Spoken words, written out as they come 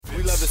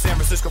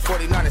Francisco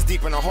 49ers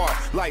deep in the heart.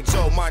 Like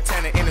Joe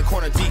Montana in the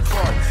corner, D.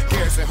 Clark.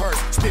 Garrison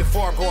Hurst, stiff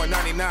farm going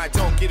 99.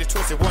 Don't get it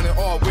twisted, one and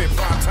all with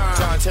prime time.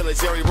 John Taylor,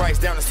 Jerry Rice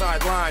down the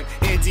sideline.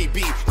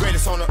 NDB,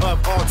 greatest owner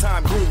of all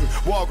time. Gruden,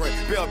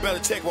 Walgren, Bill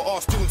Belichick were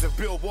all students of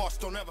Bill Walsh.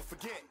 Don't ever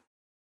forget.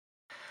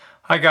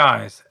 Hi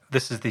guys,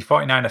 this is the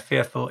 49er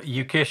Faithful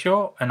UK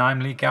show, and I'm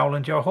Lee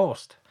Gowland, your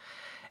host.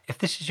 If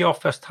this is your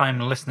first time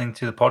listening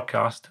to the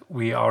podcast,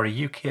 we are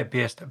a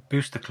UK-based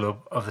booster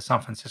club of the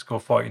San Francisco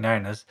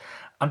 49ers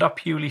and are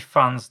purely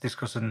fans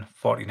discussing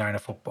 49er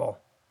football.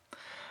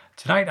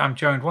 Tonight I'm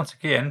joined once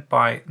again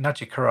by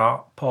Naji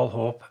Karar, Paul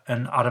Hope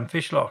and Adam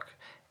Fishlock.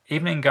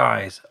 Evening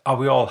guys, are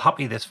we all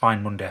happy this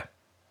fine Monday?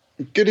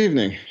 Good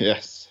evening,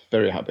 yes,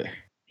 very happy.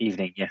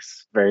 Evening,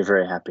 yes, very,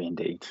 very happy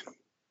indeed.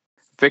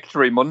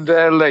 Victory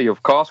Monday, Lee.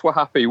 Of course we're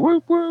happy.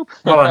 Whoop, whoop.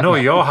 Well, I know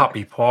you're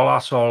happy, Paul. I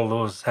saw all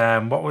those,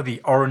 what were the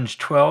orange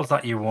 12s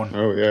that you won?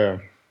 Oh, yeah.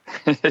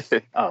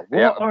 Oh, what?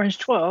 Yeah. Orange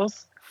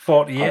 12s?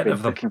 48 I've been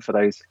of them. Looking for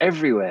those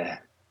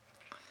everywhere.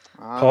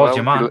 Paul's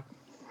your man.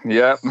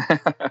 Yeah.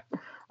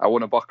 I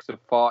won a box of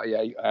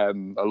 48. A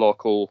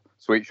local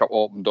sweet shop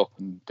opened up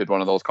and did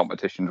one of those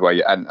competitions where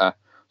you enter.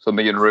 So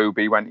me and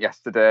Ruby went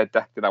yesterday,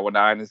 decked in our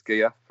Niners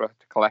gear to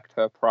collect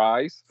her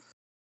prize.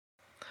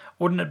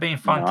 Wouldn't it have been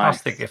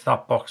fantastic if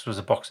that box was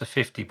a box of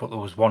 50, but there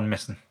was one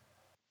missing?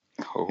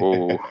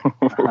 Oh.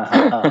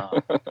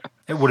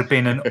 It would have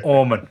been an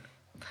omen.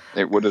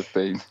 It would have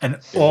been. An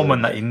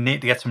omen that you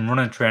need to get some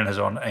running trainers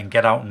on and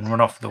get out and run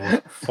off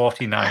those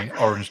 49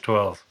 orange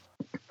 12.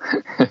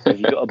 Have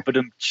you got a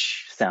badump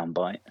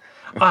soundbite?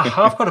 I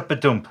have got a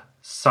badump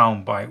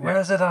soundbite. Where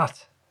is it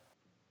at?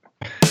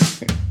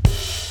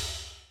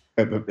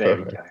 There we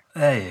go.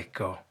 There you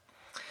go.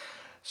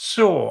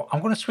 So,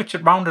 I'm going to switch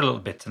it round a little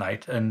bit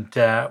tonight, and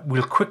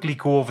we'll quickly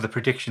go over the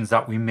predictions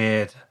that we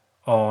made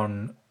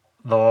on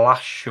the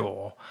last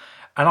show.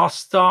 And I'll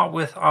start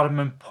with Adam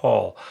and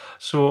Paul.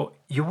 So,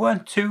 you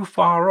weren't too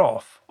far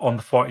off on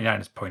the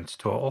 49ers points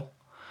total,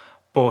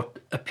 but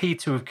appear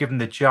to have given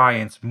the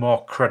Giants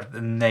more credit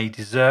than they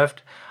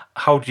deserved.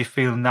 How do you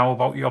feel now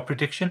about your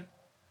prediction?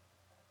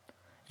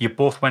 You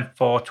both went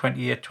for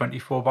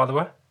 28-24, by the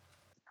way?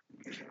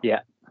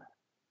 Yeah.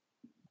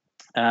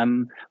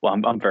 Well,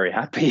 I'm very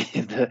happy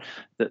that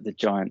the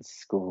Giants'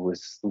 score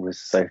was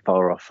so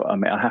far off. I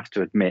mean, I have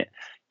to admit,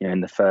 in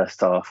the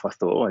first half, I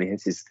thought,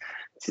 this is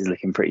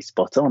looking pretty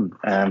spot on.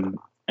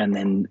 And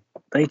then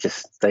they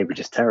were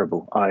just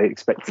terrible. I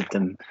expected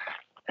them,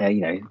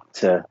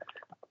 to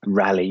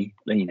rally.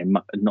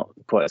 Not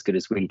quite as good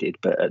as we did,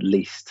 but at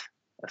least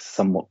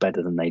somewhat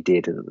better than they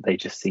did. They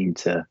just seemed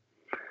to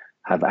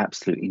have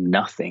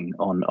nothing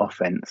on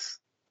offense.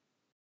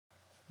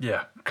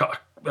 Yeah.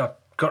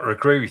 Got to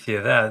agree with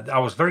you there. I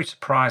was very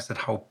surprised at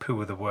how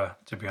poor they were,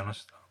 to be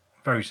honest.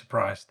 Very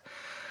surprised.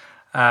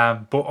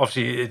 But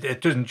obviously, it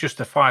doesn't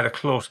justify the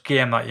close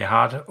game that you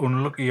had.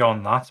 Unlucky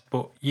on that.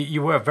 But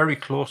you were very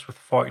close with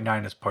the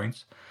 49ers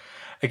points.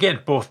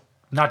 Again, both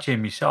Najee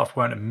and myself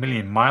weren't a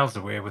million miles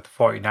away with the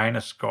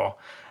 49ers score,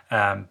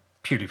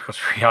 purely because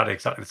we had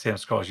exactly the same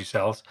score as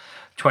yourselves,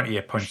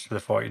 28 points to the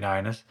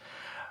 49ers.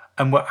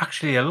 And we're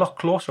actually a lot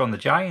closer on the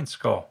Giants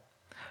score.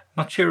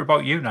 Not sure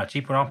about you,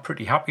 Najee, but I'm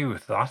pretty happy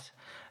with that.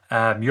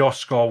 Your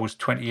score was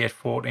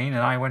 28-14 and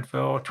I went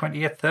for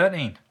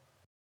 28-13.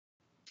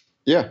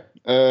 Yeah,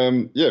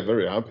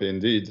 very happy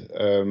indeed.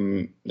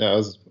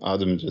 As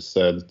Adam just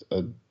said,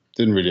 I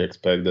didn't really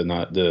expect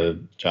the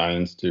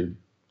Giants to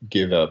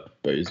give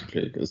up,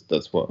 basically, because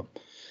that's what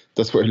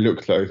it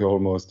looked like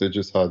almost. They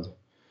just had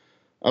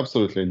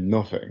absolutely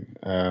nothing,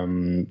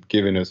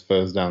 giving us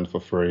first down for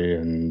free,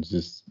 and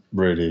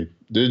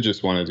they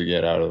just wanted to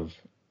get out of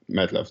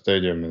MetLife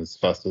Stadium as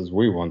fast as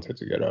we wanted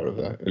to get out of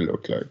that, it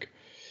looked like.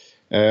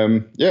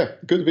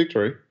 Good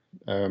victory.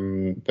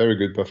 Very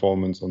good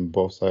performance on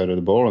both sides of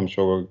the ball. I'm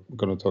sure we're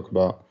going to talk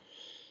about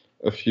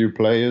a few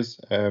players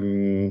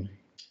and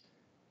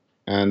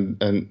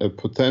a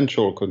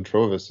potential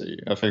controversy.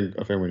 I think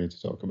we need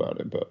to talk about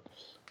it. But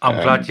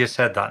I'm glad you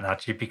said that,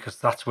 Najee, because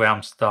that's where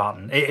I'm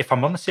starting. If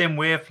I'm on the same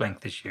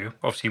wavelength as you,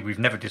 obviously we've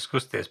never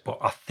discussed this, but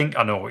I think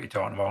I know what you're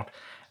talking about,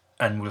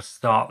 and we'll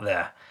start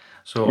there.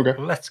 So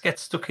Let's get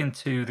stuck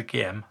into the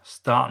game,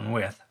 starting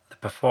with the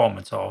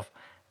performance of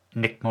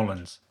Nick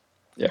Mullins.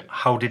 Yeah.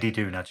 How did he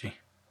do, Najee?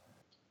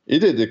 He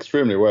did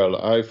extremely well.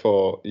 I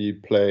thought he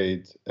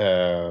played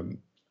a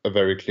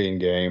very clean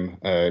game.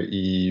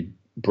 He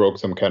broke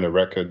some kind of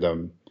record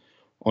that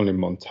only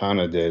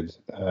Montana did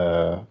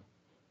a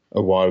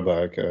while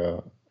back.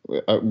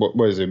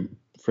 What is it?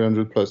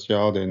 300 plus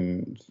yard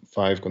in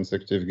 5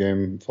 consecutive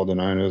games for the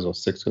Niners, or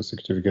 6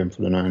 consecutive games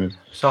for the Niners.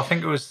 So I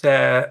think it was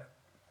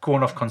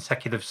going off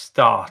consecutive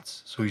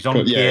starts. So he's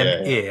on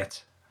game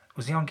 8.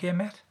 Was he on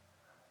game 8?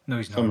 No,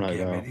 he's not on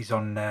game 8. He's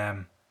on...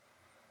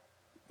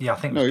 I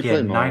think it was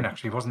game 9,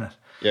 actually, wasn't it?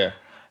 Yeah.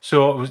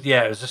 So it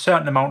was a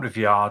certain amount of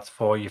yards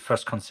for your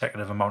first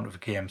consecutive amount of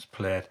games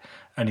played,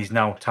 and he's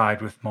now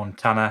tied with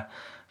Montana.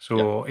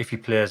 So if he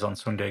plays on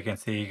Sunday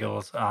against the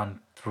Eagles and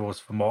throws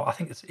for more, I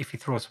think it's if he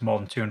throws for more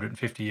than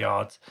 250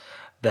 yards,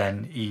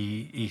 then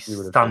he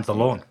stands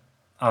alone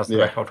as the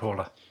record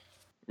holder.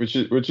 Which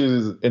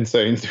is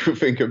insane to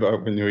think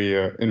about when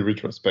you're in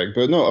retrospect.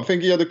 But no, I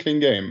think he had a clean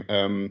game.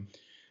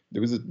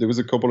 There was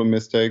a couple of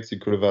mistakes. He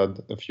could have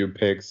had a few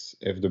picks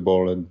if the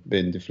ball had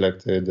been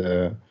deflected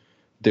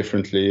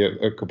differently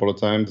a couple of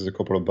times. There's a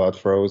couple of bad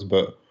throws,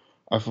 but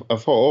I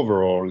thought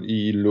overall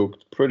he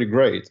looked pretty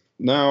great.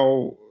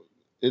 Now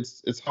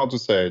it's hard to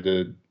say.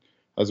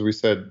 As we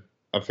said,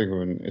 I think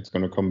when it's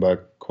going to come back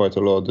quite a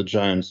lot. The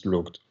Giants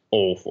looked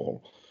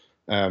awful.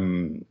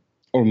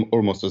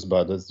 Almost as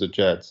bad as the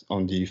Jets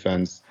on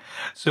defense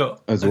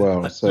as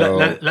well.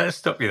 So let's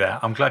stop you there.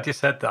 I'm glad you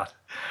said that.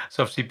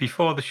 So obviously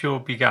before the show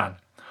began,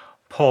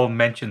 Paul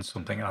mentioned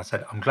something and I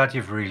said, I'm glad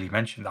you've really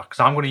mentioned that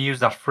because I'm going to use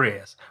that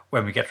phrase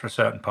when we get to a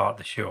certain part of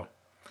the show.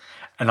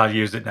 And I'll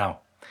use it now.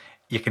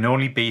 You can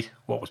only beat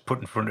what was put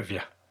in front of you.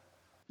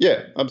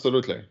 Yeah,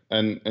 absolutely.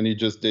 And he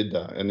just did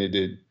that. And he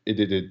did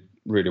it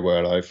really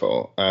well, I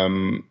thought.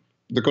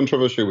 The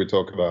controversy we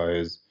talk about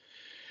is,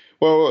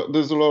 well,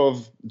 there's a lot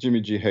of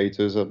Jimmy G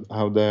haters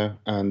out there,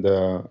 and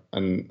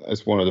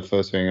it's one of the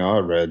first things I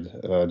read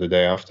the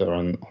day after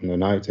on the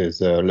night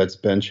is let's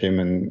bench him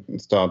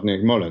and start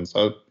Nick Mullins.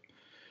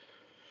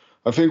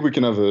 I think we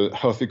can have a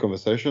healthy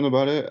conversation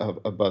about it,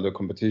 about the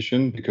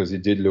competition, because he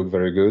did look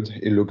very good.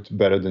 He looked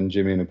better than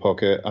Jimmy in the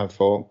pocket, I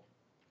thought.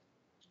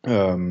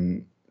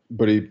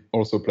 But he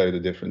also played a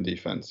different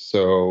defense.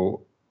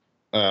 So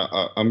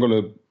I'm going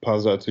to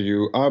pass that to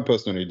you. I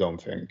personally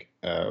don't think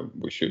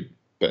we should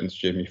bench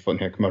Jimmy for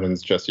Nick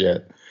Mullins just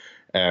yet.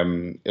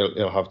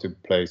 He'll have to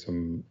play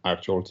some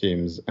actual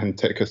teams and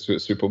take us to a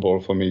Super Bowl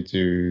for me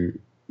to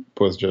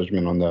post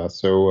judgment on that.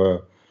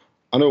 So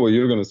I know what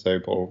you're going to say,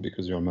 Paul,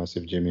 because you're a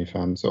massive Jimmy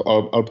fan. So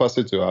I'll pass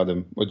it to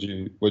Adam. What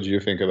do you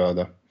think about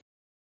that?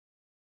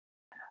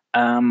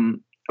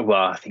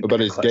 Well, I think about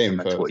his game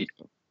first.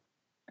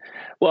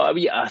 Well,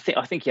 yeah,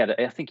 I think he had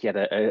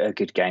a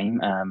good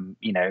game.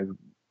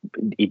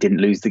 He didn't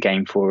lose the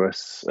game for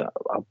us.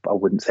 I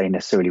wouldn't say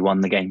necessarily won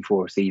the game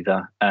for us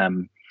either.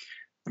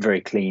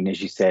 Very clean,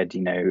 as you said.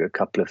 A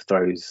couple of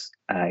throws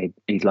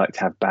he'd like to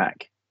have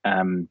back.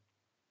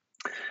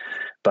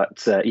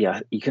 But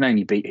you can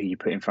only beat who you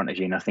put in front of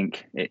you, and I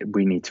think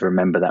we need to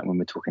remember that when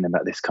we're talking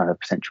about this kind of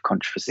potential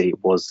controversy.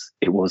 It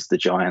was the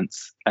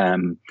Giants.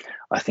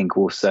 I think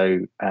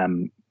also,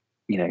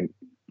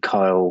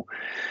 Kyle.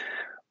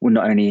 Well,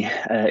 not only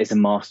is a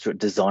master at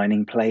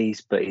designing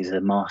plays, but he's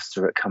a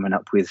master at coming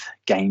up with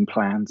game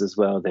plans as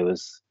well. There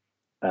was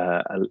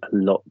a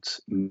lot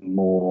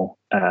more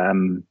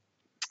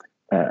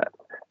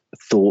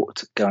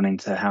thought going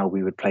into how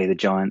we would play the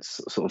Giants,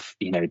 sort of,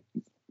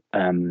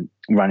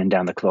 running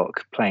down the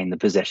clock, playing the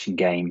possession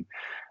game,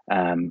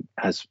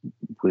 as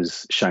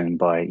was shown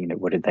by,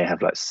 what did they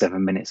have, like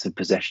 7 minutes of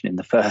possession in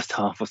the first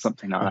half or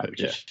something like that,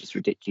 which is just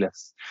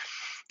ridiculous.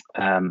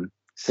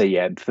 So,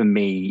 yeah, for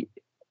me,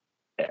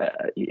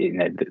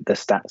 the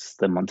stats,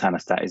 the Montana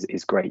stat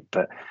is great,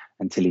 but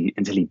until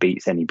he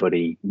beats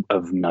anybody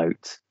of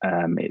note,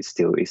 it's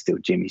still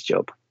Jimmy's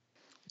job.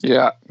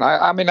 Yeah,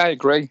 I mean, I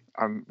agree.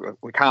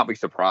 We can't be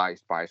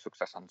surprised by his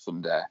success on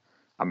Sunday.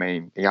 I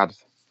mean, he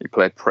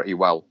played pretty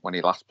well when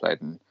he last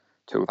played in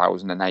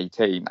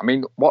 2018. I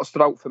mean, what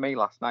stood out for me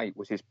last night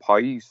was his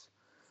poise.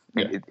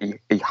 I mean,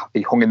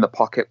 he hung in the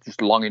pocket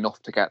just long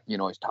enough to get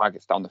his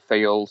targets down the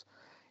field.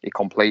 He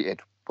completed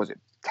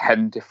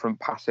 10 different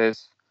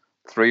passes.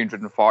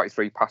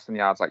 343 passing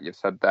yards, like you've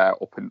said there,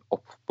 up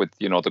with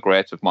the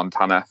greats of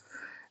Montana.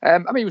 I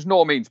mean, he was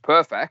no means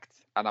perfect,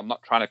 and I'm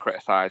not trying to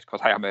criticise because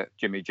I am a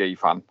Jimmy G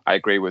fan. I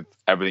agree with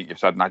everything you've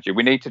said, Nadji.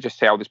 We need to just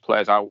see how this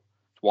plays out.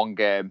 It's one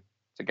game.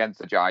 It's against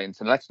the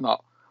Giants, and let's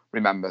not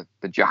remember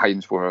the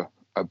Giants were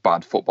a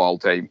bad football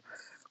team.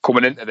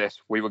 Coming into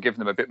this, we were giving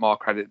them a bit more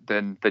credit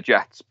than the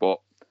Jets, but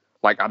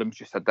like Adam's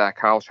just said there,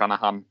 Kyle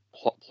Shanahan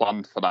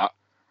planned for that.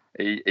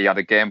 He had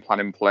a game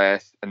plan in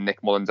place, and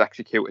Nick Mullins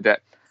executed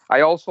it. I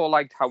also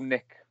liked how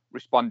Nick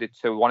responded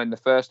to one in the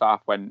first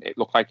half when it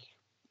looked like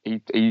he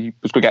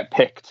was going to get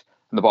picked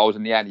and the ball was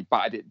in the air and he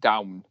batted it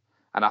down.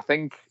 And I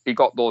think he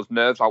got those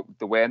nerves out of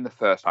the way in the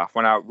first half.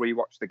 When I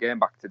rewatched the game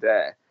back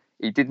today,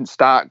 he didn't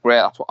start great.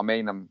 That's what I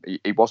mean.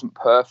 He wasn't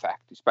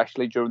perfect,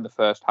 especially during the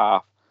first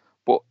half,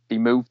 but he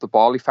moved the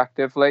ball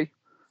effectively.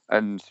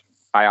 And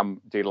I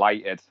am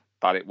delighted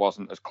that it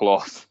wasn't as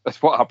close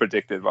as what I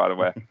predicted, by the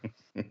way.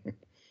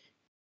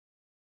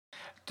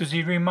 Does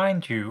he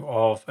remind you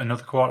of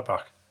another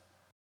quarterback?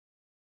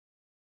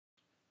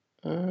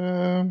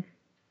 Not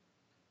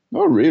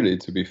really,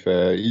 to be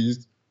fair.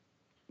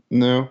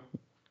 No.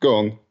 Go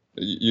on.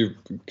 You've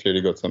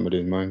clearly got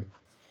somebody in mind.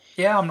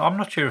 Yeah, I'm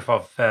not sure if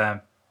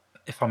I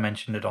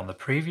mentioned it on the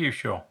preview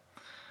show,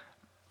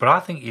 but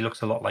I think he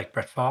looks a lot like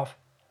Brett Favre.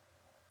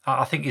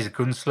 I think he's a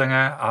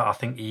gunslinger. I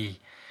think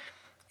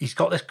he's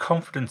got this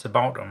confidence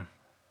about him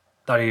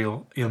that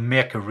he'll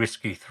make a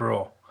risky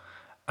throw.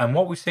 And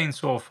what we've seen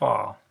so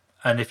far,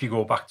 and if you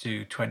go back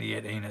to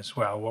 2018 as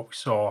well, what we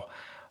saw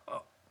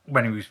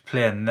when he was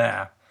playing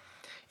there,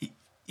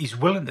 he's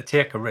willing to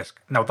take a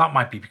risk. Now, that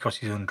might be because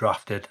he's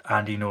undrafted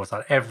and he knows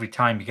that every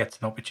time he gets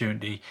an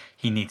opportunity,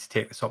 he needs to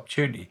take this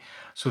opportunity.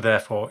 So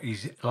therefore,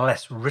 he's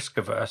less risk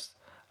averse.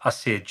 As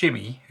say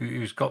Jimmy,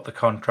 who's got the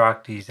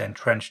contract, he's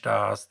entrenched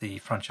as the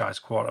franchise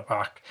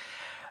quarterback.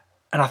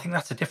 And I think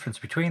that's the difference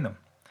between them.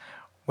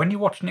 When you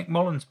watch Nick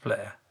Mullins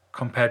play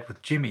compared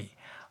with Jimmy,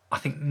 I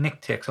think Nick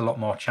takes a lot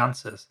more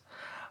chances.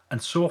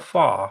 And so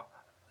far,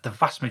 the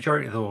vast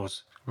majority of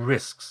those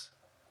risks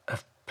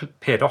have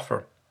paid off for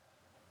him.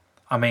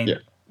 I mean,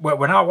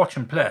 when I watch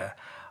him play,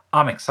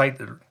 I'm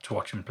excited to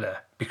watch him play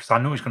because I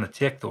know he's going to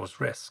take those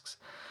risks.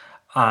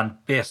 And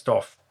based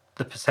off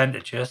the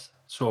percentages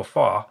so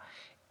far,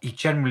 he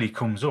generally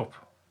comes up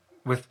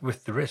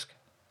with the risk.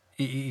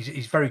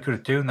 He's very good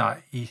at doing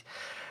that. He's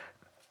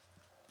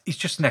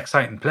just an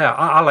exciting player.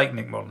 I like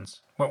Nick Mullins.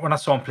 When I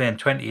saw him play in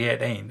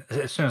 2018,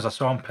 as soon as I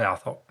saw him play, I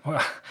thought,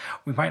 well,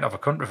 we might have a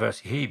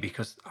controversy here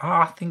because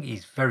I think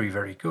he's very,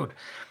 very good.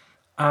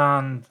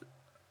 And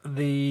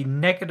the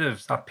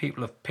negatives that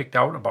people have picked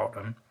out about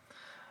him,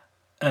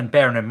 and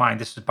bearing in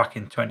mind this is back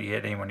in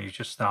 2018 when he was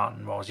just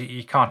starting, was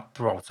he can't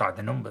throw outside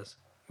the numbers,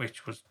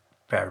 which was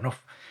fair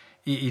enough.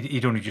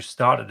 He'd only just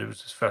started. It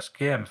was his first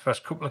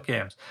couple of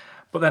games.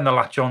 But then they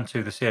latch on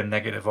to the same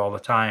negative all the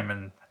time,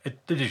 and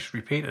they just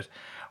repeat it.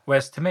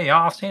 Whereas to me,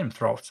 I've seen him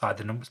throw outside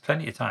the numbers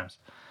plenty of times.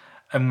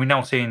 And we're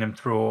now seeing him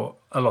throw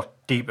a lot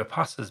deeper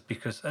passes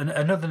because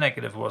another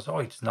negative was, he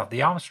doesn't have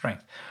the arm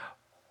strength.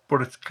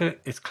 But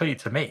it's clear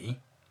to me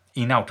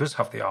he now does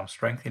have the arm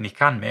strength and he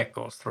can make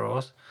those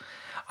throws.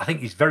 I think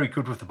he's very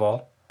good with the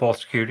ball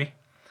security.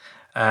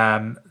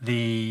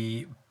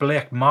 The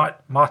Blake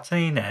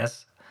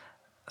Martinez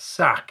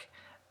sack,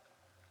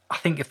 I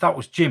think if that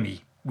was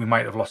Jimmy, we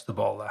might have lost the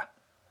ball there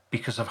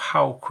because of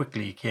how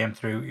quickly he came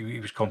through. He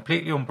was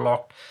completely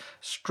unblocked,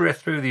 straight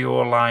through the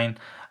O-line,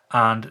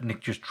 and Nick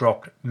just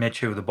dropped, made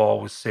sure the ball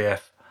was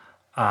safe,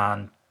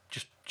 and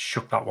just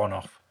shook that one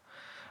off.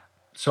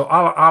 So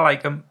I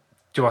like him.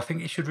 Do I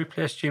think he should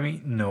replace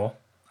Jimmy? No,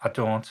 I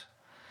don't.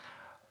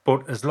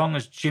 But as long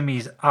as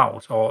Jimmy's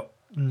out or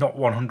not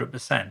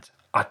 100%,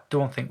 I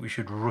don't think we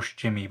should rush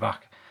Jimmy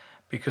back.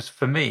 Because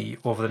for me,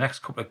 over the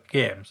next couple of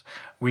games,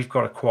 we've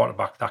got a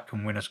quarterback that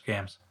can win us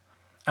games.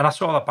 And I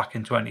saw that back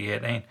in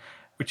 2018,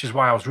 which is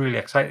why I was really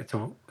excited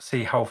to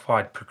see how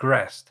far it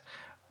progressed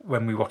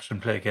when we watched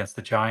him play against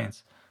the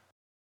Giants.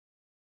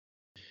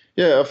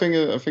 Yeah, I think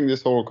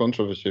this whole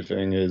controversy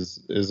thing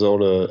is all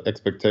the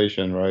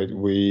expectation, right?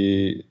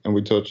 We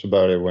touched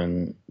about it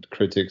when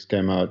critics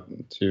came out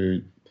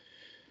to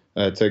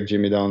take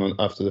Jimmy down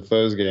after the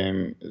first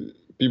game.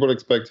 People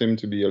expect him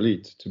to be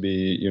elite, to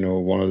be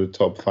one of the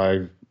top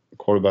 5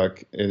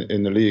 quarterback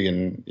in the league,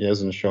 and he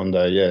hasn't shown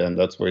that yet, and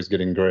that's why he's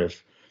getting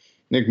grief.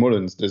 Nick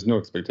Mullins, there's no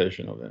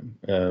expectation of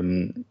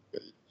him.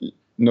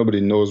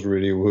 Nobody knows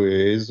really who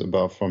he is,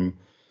 apart from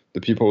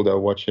the people that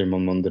watch him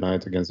on Monday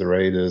night against the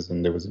Raiders,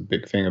 and there was a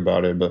big thing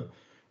about it. But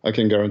I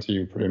can guarantee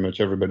you, pretty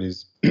much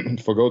everybody's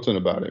forgotten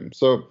about him.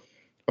 So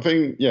I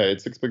think,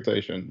 it's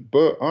expectation.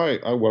 But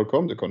I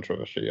welcome the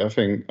controversy. I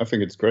think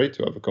it's great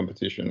to have a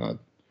competition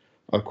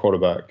at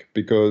quarterback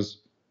because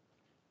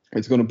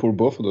it's going to pull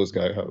both of those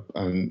guys up,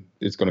 and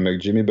it's going to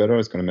make Jimmy better.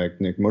 It's going to make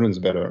Nick Mullins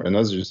better. And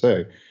as you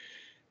say,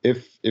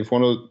 if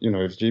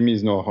Jimmy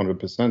is not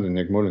 100% and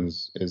Nick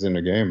Mullins is in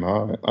the game,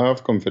 I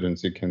have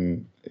confidence he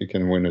can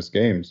win us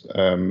games.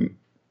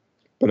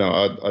 But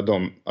no,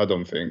 I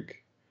don't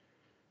think.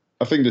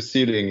 I think the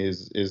ceiling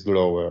is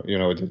lower.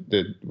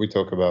 We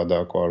talk about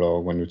that quite a lot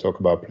when we talk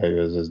about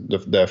players, is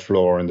their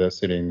floor and their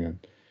ceiling,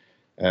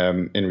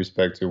 and in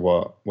respect to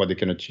what they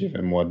can achieve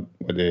and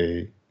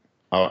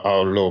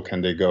how low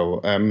can they go.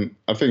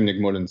 I think Nick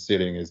Mullins'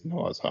 ceiling is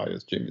not as high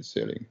as Jimmy's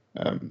ceiling.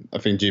 I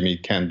think Jimmy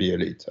can be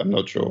elite. I'm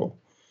not sure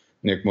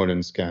Nick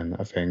Mullins can.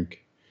 I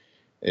think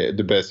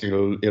the best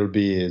he'll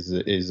be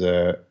is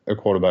a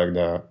quarterback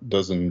that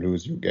doesn't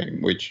lose you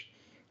game, which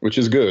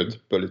is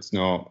good, but it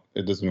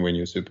doesn't win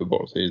you Super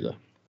Bowls either.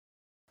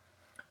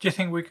 Do you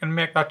think we can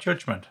make that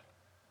judgment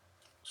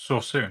so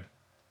soon?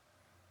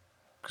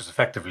 Because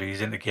effectively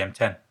he's into game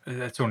 10.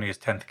 It's only his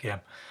 10th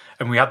game.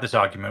 And we had this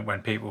argument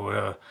when people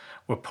were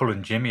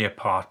pulling Jimmy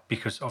apart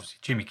because obviously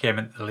Jimmy came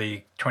into the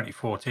league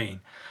 2014,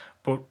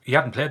 but he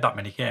hadn't played that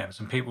many games,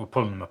 and people were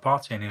pulling him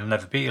apart saying he'll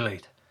never be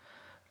elite.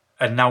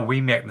 And now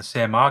we make the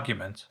same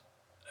argument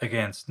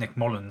against Nick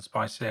Mullins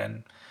by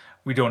saying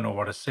we don't know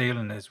what his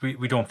ceiling is.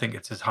 We don't think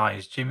it's as high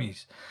as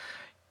Jimmy's.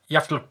 You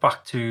have to look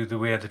back to the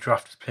way the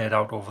draft has played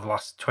out over the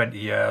last 20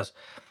 years.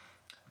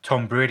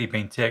 Tom Brady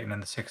being taken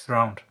in the 6th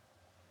round.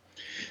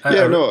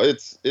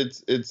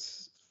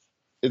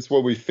 It's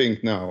what we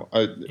think now,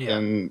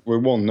 and we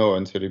won't know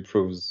until he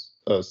proves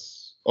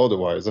us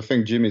otherwise. I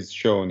think Jimmy's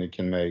shown he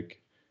can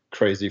make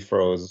crazy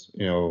throws,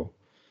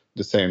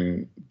 the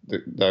same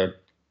that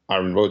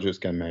Aaron Rodgers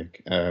can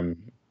make.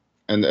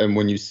 And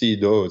when you see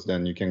those,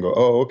 then you can go,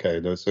 oh, okay.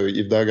 So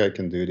if that guy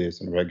can do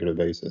this on a regular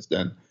basis,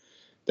 then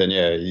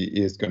he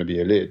is going to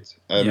be elite.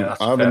 I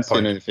haven't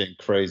seen anything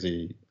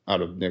crazy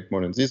out of Nick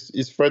Mullins.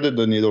 He's threaded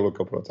the needle a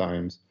couple of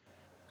times.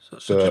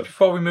 So just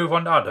before we move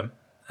on to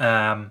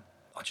Adam,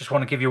 I just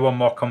want to give you one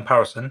more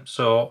comparison.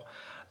 So,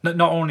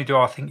 not only do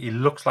I think he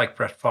looks like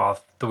Brett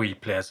Favre the way he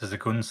plays as a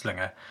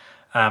gunslinger,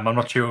 I'm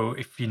not sure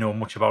if you know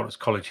much about his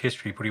college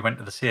history, but he went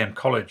to the same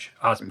college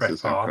as Brett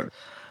Favre,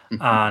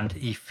 and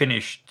he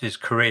finished his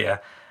career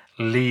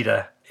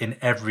leader in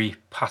every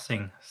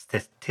passing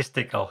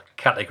statistical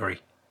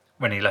category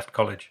when he left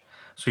college.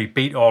 So he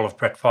beat all of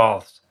Brett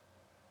Favre's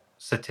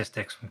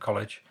statistics from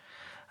college.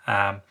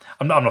 I'm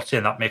not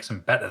saying that makes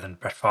him better than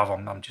Brett Favre.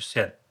 I'm just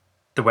saying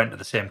they went to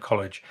the same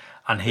college,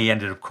 and he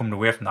ended up coming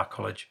away from that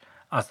college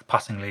as the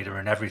passing leader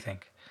in everything.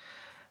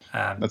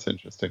 That's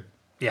interesting.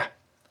 Yeah.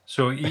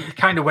 So he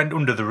kind of went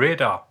under the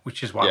radar,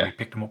 which is why we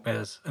picked him up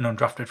as an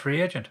undrafted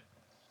free agent.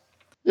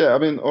 Yeah, I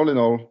mean, all in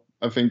all,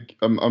 I think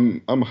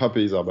I'm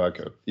happy he's our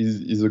backup.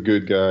 He's a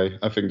good guy.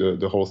 I think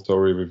the whole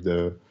story with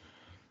the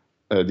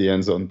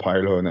end zone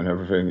pylon and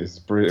everything is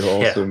pretty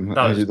awesome.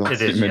 You don't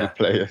see many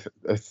players.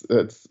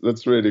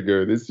 That's really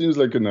good. It seems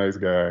like a nice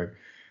guy,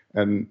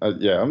 and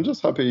I'm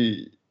just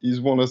happy he's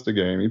won us the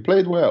game. He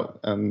played well,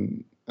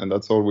 and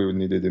that's all we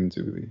needed him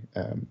to be.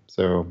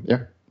 So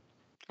yeah.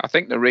 I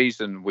think the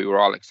reason we were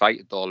all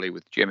excited, though, Lee,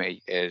 with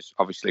Jimmy is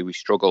obviously we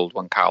struggled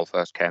when Kyle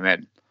first came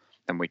in.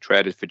 Then we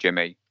traded for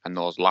Jimmy, and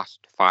those last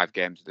 5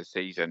 games of the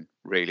season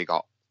really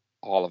got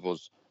all of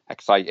us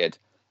excited.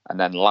 And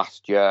then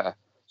last year,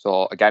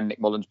 so again, Nick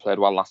Mullins played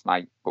well last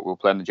night, but we were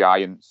playing the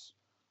Giants.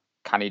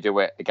 Can he do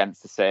it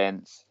against the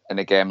Saints in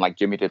a game like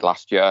Jimmy did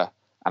last year?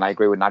 And I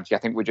agree with Nadji. I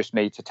think we just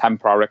need to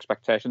temper our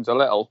expectations a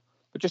little,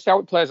 but just see how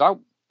it plays out.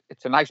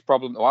 It's a nice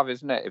problem to have,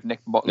 isn't it? If Nick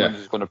Mullins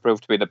is going to prove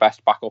to be the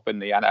best backup in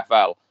the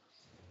NFL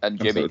and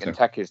Jimmy can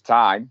take his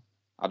time.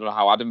 I don't know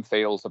how Adam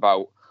feels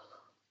about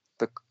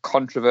the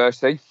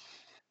controversy.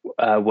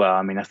 Well,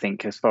 I mean, I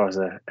think as far as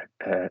a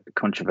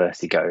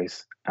controversy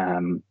goes,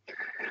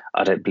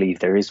 I don't believe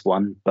there is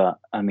one. But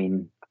I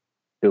mean,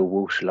 Bill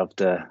Walsh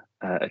loved a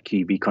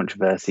QB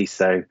controversy,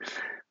 so I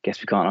guess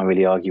we can't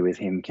really argue with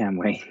him, can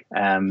we?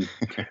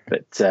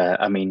 But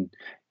I mean,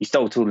 you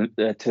stole two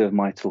of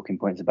my talking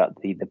points about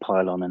the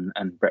pylon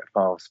and Brett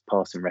Favre's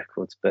passing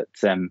records. But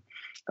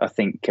I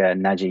think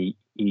Nadji,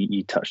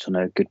 you touched on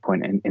a good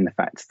point in the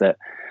fact that,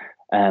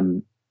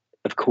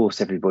 of course,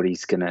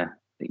 everybody's gonna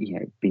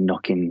be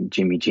knocking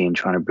Jimmy G and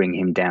trying to bring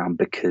him down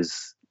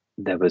because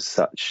there was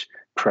such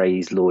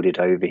praise lauded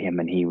over him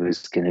and he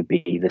was going to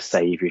be the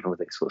savior and all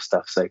that sort of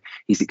stuff. So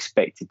he's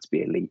expected to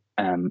be elite.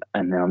 And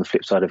then on the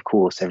flip side, of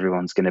course,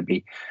 everyone's going to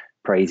be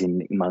praising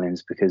Nick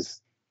Mullins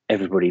because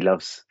everybody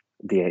loves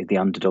the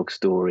underdog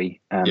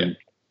story.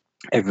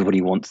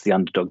 Everybody wants the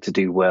underdog to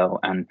do well.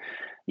 And,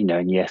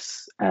 and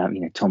yes,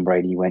 Tom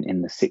Brady went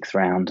in the 6th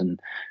round and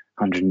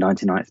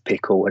 199th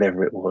pick or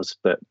whatever it was,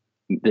 but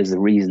there's a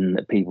reason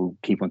that people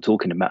keep on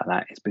talking about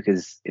that. It's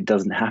because it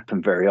doesn't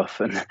happen very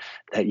often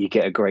that you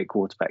get a great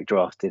quarterback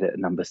drafted at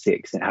number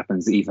 6. It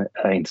happens even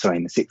in the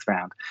 6th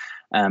round.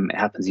 It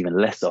happens even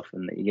less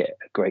often that you get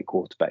a great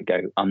quarterback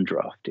go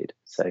undrafted.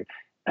 So,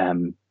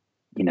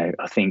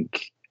 I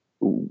think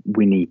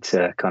we need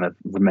to kind of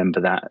remember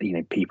that,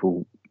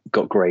 people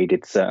got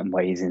graded certain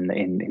ways in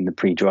the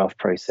pre-draft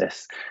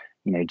process.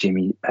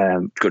 Jimmy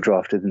got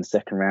drafted in the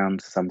 2nd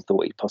round. Some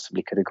thought he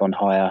possibly could have gone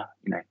higher.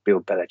 Bill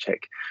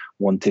Belichick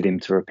wanted him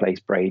to replace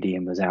Brady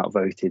and was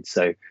outvoted.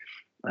 So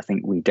I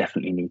think we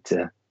definitely need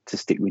to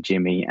stick with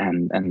Jimmy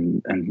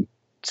and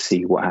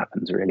see what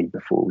happens really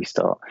before we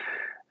start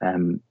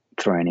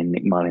throwing in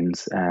Nick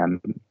Mullins.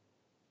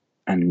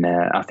 And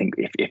I think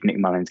if Nick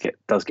Mullins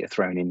does get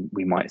thrown in,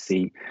 we might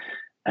see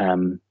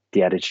the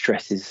added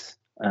stresses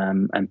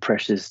and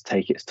pressures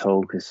take its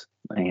toll because,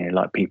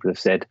 like people have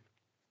said,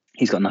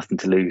 he's got nothing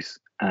to lose.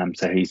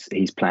 So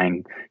he's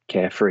playing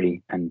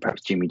carefree, and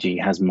perhaps Jimmy G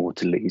has more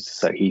to lose.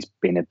 So he's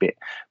been a bit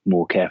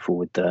more careful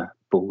with the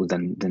ball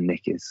than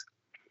Nick is.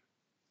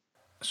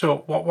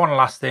 So one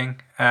last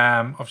thing.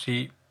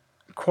 Obviously,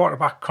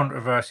 quarterback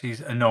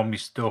controversies are normally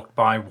stoked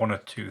by one or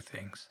two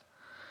things.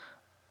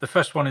 The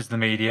first one is the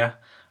media,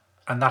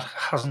 and that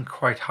hasn't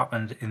quite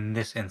happened in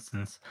this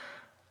instance.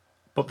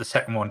 But the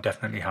second one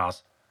definitely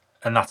has,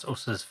 and that's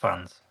us as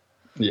fans.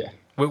 Yeah.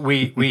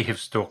 We have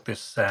stoked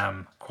this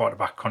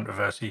quarterback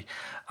controversy,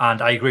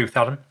 and I agree with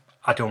Adam.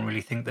 I don't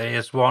really think there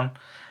is one.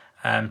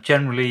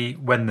 Generally,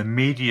 when the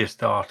media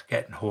start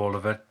getting hold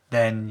of it,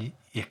 then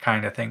you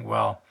kind of think,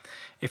 well,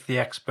 if the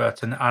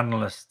experts and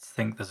analysts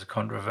think there's a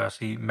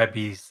controversy,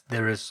 maybe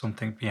there is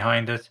something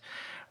behind it.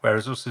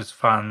 Whereas us as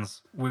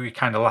fans, we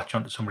kind of latch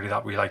onto somebody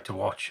that we like to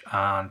watch,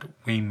 and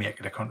we make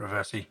it a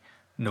controversy.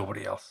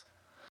 Nobody else.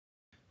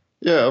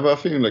 Yeah, but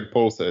I think, like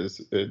Paul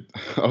says,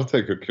 I'll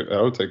take a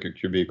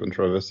QB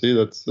controversy.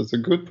 That's a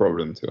good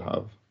problem to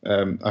have.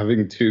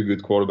 Having 2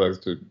 good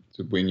quarterbacks to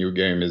win your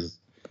game is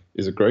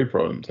a great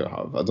problem to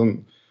have. I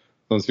don't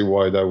see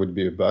why that would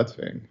be a bad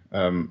thing.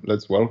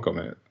 Let's welcome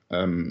it.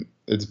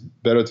 It's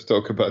better to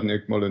talk about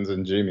Nick Mullins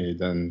and Jimmy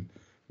than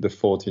the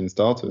 14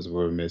 starters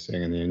we're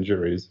missing and the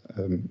injuries.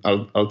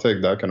 I'll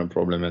take that kind of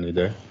problem any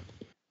day.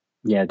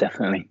 Yeah,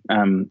 definitely.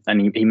 And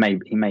he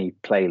may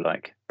play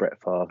like Brett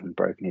Favre and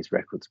broken his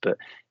records, but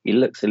he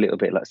looks a little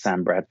bit like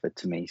Sam Bradford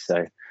to me.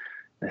 So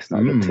let's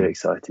not get too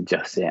excited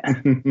just yet.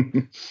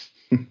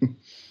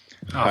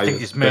 I think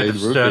he's made of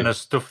sterner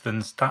stuff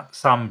than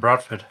Sam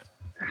Bradford.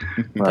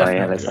 Well,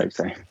 yeah, let's hope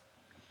so.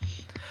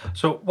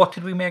 So, what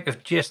did we make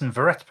of Jason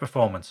Verrett's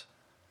performance?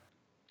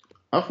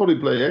 I thought he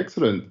played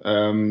excellent.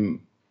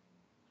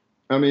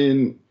 I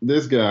mean,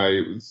 this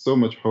guy, so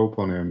much hope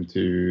on him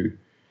to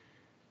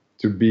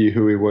be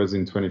who he was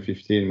in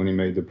 2015 when he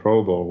made the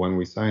Pro Bowl when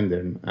we signed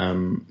him,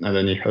 and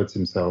then he hurt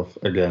himself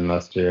again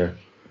last year.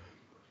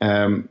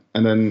 And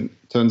then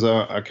turns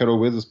out Ahkello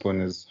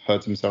Witherspoon has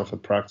hurt himself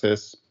at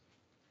practice,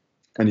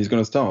 and he's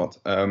going to start.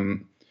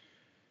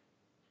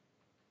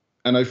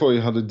 And I thought he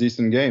had a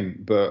decent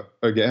game, but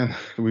again,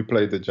 we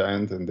played the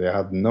Giants and they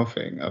had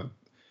nothing.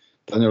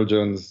 Daniel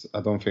Jones, I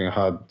don't think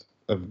had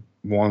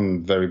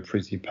one very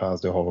pretty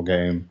pass the whole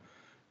game,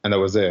 and that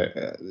was it.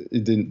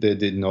 They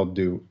did not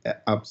do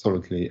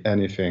absolutely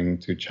anything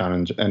to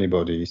challenge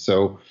anybody.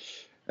 So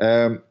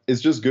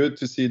it's just good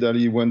to see that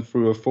he went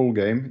through a full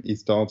game. He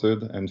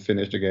started and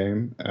finished the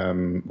game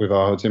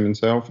without hurting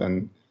himself,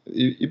 and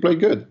he played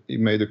good. He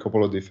made a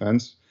couple of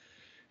defense.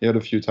 He had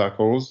a few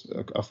tackles.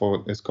 I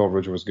thought his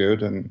coverage was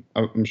good, and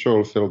I'm sure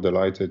he'll feel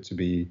delighted to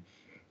be,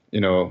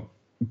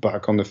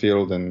 back on the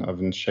field and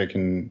having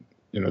shaken,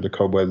 the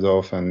cobwebs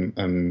off,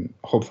 and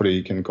hopefully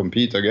he can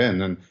compete again.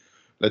 And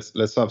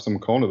let's have some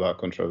cornerback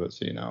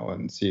controversy now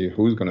and see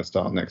who's going to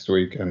start next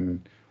week.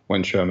 And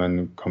when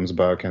Sherman comes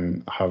back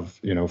and have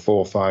 4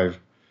 or 5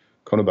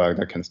 cornerback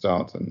that can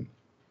start and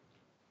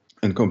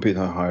compete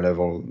at a high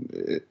level.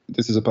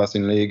 This is a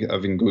passing league.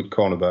 Having good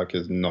cornerback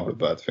is not a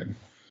bad thing.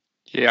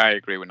 Yeah, I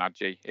agree with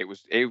Nadji.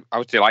 I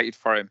was delighted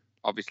for him.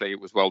 Obviously, it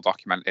was well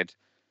documented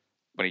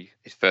when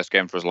his first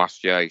game for us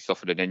last year. He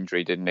suffered an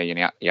injury, didn't he?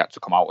 And he had to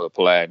come out with a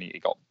play, and he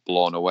got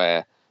blown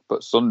away.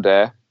 But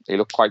Sunday, he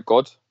looked quite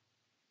good.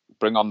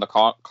 Bring on the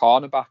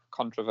cornerback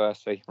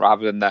controversy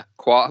rather than the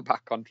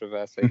quarterback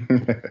controversy.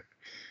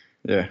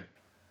 Yeah.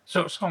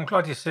 So I'm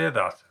glad you say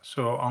that.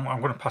 So I'm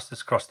going to pass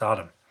this across to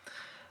Adam.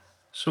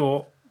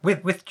 So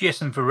with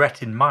Jason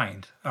Verrett in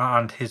mind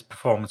and his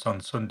performance on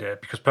Sunday,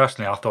 because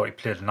personally I thought he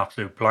played an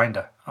absolute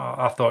blinder.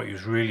 I thought he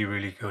was really,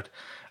 really good,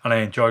 and I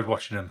enjoyed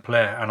watching him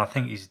play, and I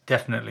think he's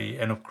definitely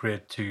an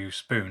upgrade to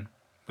Spoon,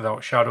 without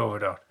a shadow of a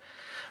doubt.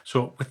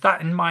 So with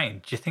that in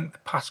mind, do you think the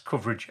pass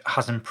coverage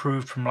has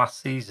improved from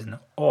last season,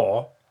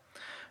 or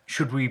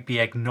should we be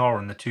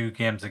ignoring the 2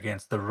 games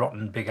against the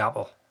rotten Big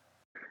Apple?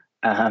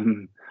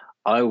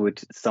 I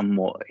would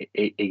somewhat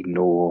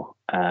ignore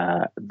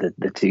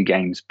the 2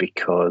 games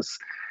because,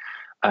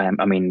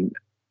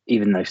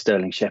 even though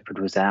Sterling Shepard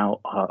was out,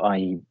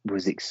 I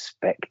was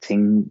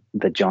expecting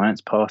the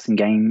Giants passing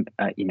game,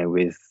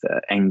 with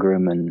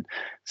Engram and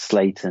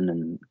Slayton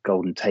and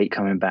Golden Tate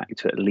coming back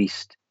to at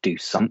least do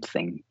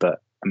something.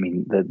 But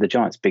the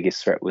Giants'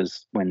 biggest threat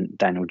was when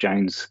Daniel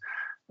Jones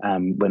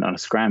went on a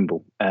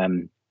scramble.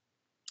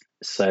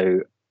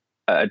 So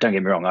don't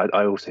get me wrong,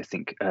 I also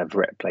think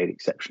Verrett played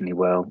exceptionally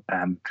well.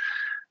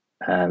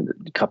 A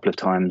couple of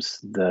times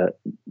the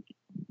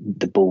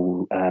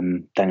ball,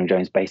 Daniel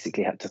Jones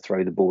basically had to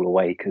throw the ball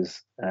away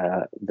because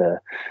the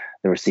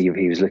receiver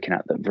he was looking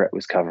at that Verrett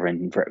was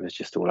covering, Verrett was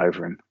just all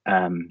over him.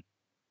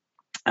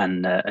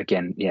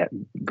 Again,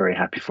 very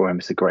happy for him.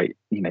 It's a great,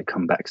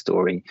 comeback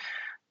story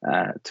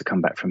to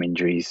come back from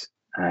injuries.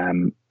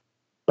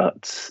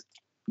 But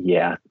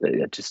yeah,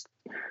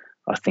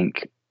 I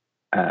think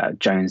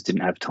Jones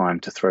didn't have time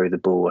to throw the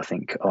ball. I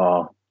think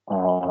our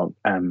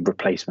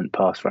replacement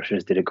pass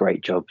rushers did a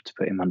great job to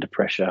put him under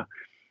pressure.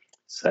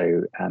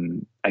 So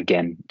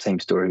again,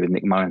 same story with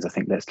Nick Mullins. I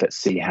think let's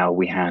see how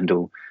we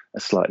handle a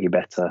slightly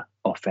better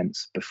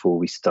offense before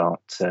we start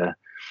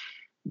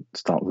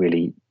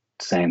really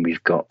saying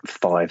we've got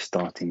 5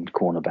 starting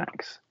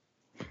cornerbacks.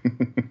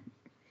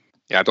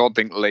 Yeah, I don't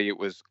think, Lee, it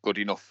was good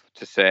enough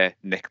to say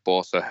Nick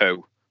Bosa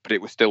who, but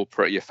it was still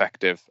pretty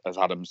effective, as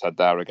Adam said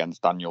there,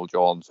 against Daniel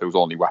Jones, whose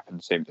only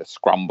weapon seemed to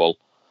scramble,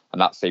 and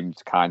that seemed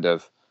to kind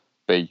of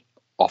be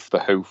off the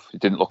hoof.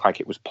 It didn't look like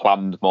it was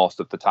planned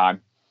most of the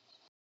time.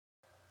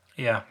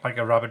 Yeah, like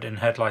a rabbit in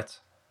headlights.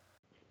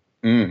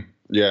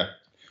 Yeah,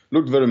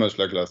 looked very much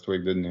like last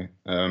week, didn't he?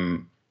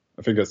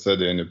 I think I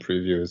said it in the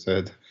preview. I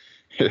said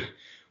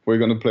we're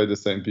going to play the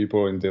same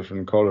people in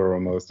different color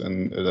almost,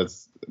 and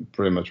that's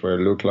pretty much what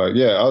it looked like.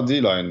 Yeah, our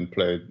D-line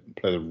played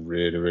a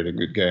really, really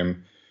good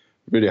game.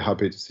 Really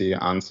happy to see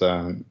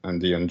Ansah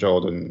and Dion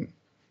Jordan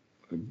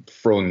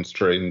thrown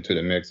straight into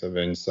the mix.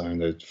 I've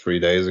signed it 3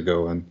 days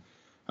ago and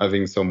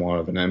having somewhat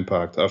of an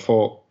impact. I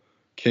thought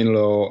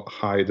Kinlaw,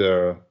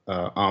 Hyder,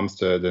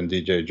 Armstead, and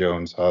DJ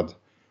Jones had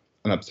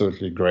an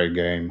absolutely great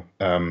game.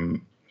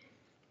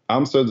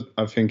 Armstead,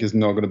 I think, is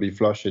not going to be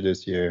flashy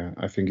this year.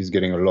 I think he's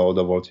getting a lot of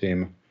double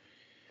team.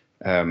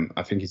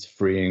 I think he's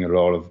freeing a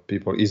lot of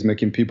people. He's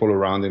making people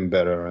around him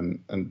better,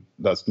 and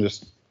that's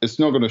just, it's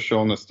not going to show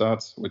on the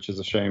stats, which is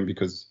a shame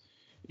because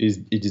he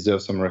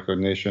deserves some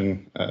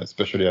recognition,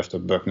 especially after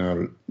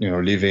Buckner,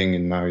 leaving,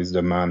 and now he's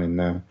the man in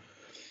there.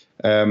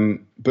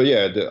 But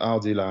yeah, the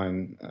RD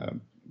line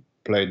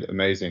played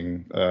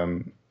amazing.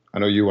 I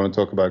know you want to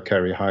talk about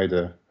Kerry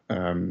Hyder.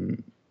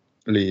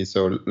 Lee.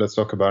 So let's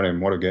talk about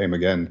him. What a game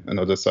again!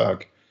 Another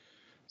sack.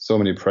 So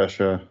many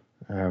pressure.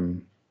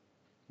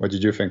 What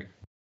did you think?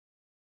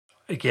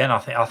 Again, I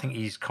think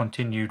he's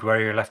continued where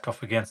he left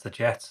off against the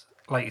Jets.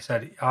 Like you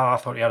said, I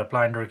thought he had a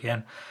blinder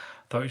again.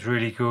 Thought he was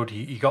really good.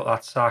 He got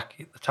that sack,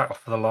 the tackle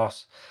for the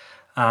loss,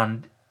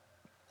 and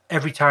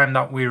every time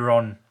that we were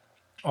on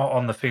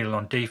the field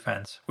on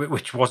defense,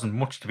 which wasn't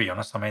much to be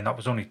honest. I mean, that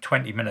was only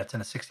 20 minutes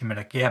in a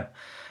 60-minute game,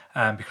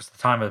 because the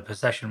time of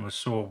possession was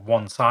so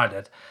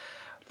one-sided.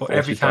 But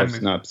every time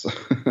snaps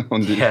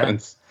on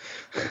defense,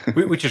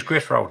 which is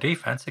great for our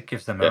defense. It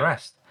gives them a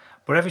rest.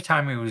 But every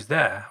time he was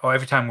there, or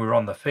every time we were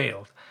on the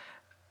field,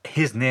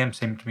 his name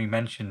seemed to be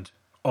mentioned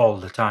all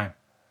the time.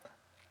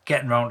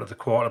 Getting round to the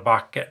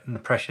quarterback, getting the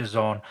pressures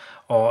on,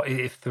 or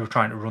if they were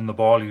trying to run the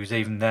ball, he was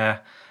even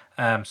there,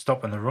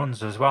 stopping the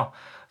runs as well.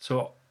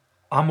 So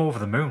I'm over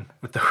the moon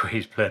with the way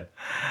he's playing.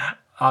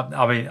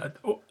 I mean,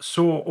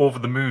 so over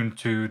the moon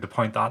to the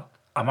point that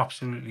I'm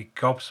absolutely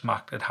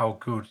gobsmacked at how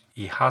good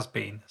he has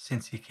been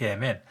since he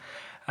came in.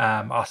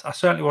 I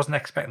certainly wasn't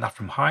expecting that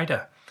from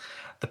Hyder.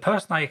 The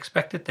person I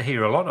expected to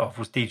hear a lot of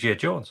was DJ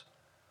Jones.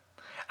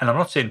 And I'm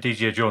not saying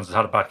DJ Jones has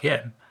had a bad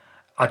game.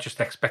 I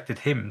just expected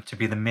him to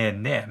be the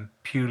main name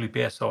purely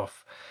based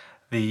off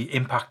the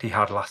impact he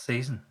had last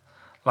season.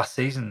 Last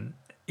season,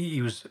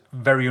 he was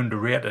very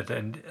underrated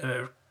and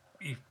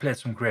he played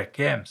some great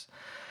games.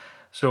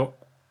 So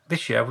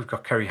this year, we've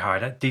got Kerry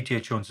Hyder.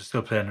 DJ Jones is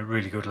still playing at a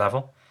really good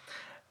level.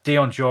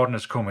 Dion Jordan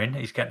has come in.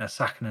 He's getting a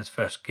sack in his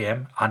first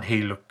game, and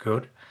he looked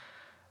good.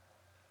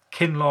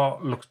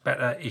 Kinlaw looks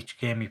better each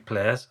game he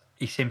plays.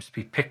 He seems to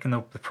be picking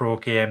up the pro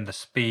game, the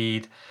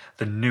speed,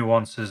 the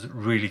nuances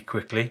really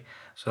quickly.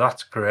 So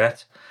that's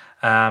great.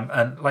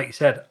 And like you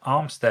said,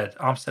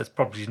 Armstead's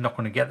probably not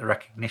going to get the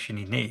recognition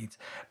he needs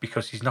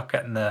because he's not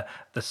getting the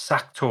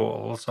sack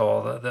totals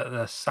or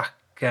the sack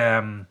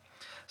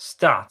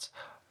stats.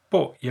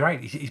 But you're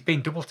right, he's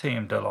been double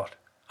teamed a lot.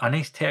 And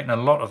he's taken a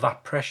lot of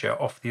that pressure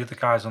off the other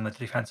guys on the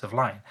defensive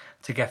line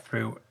to get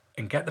through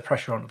and get the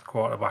pressure onto the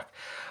quarterback.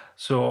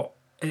 So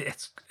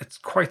it's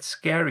quite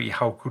scary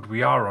how good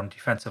we are on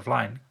defensive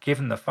line,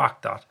 given the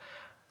fact that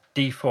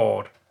Dee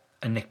Ford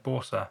and Nick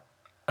Bosa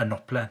are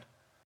not playing.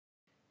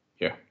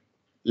 Yeah.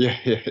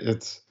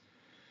 It's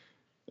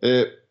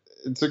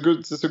a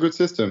good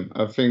system.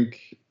 I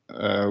think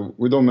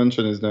we don't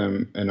mention his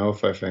name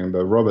enough. I think,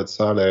 but Robert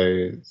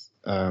Saleh's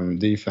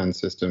defense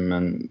system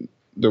and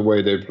the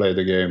way they play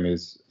the game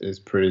is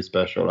pretty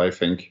special. I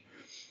think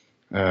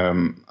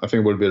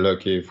we'll be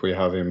lucky if we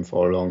have him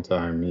for a long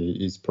time.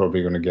 He's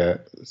probably going to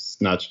get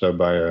snatched up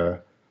by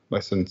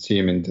some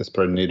team in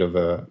desperate need of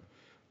a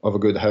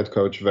good head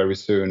coach very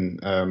soon,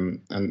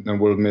 and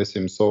we'll miss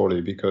him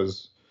sorely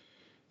because,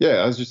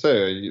 as you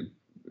say,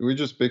 we're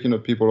just picking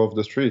up people off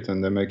the street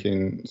and they're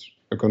making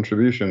a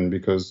contribution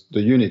because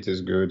the unit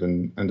is good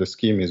and the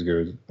scheme is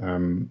good.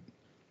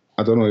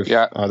 I don't know if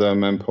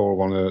Adam and Paul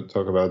want to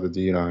talk about the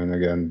D-line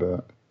again,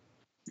 but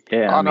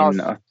go on,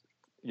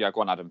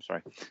 Adam.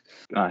 Sorry.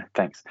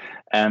 Thanks.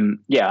 I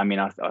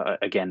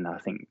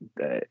think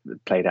they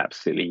played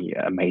absolutely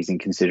amazing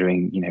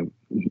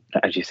considering,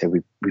 as you said,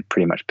 we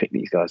pretty much picked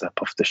these guys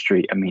up off the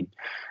street. I mean,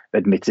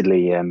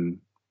 admittedly,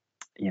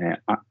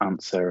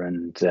 Answer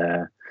and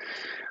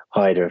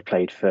Hyder have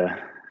played for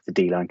the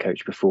D-line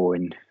coach before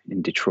in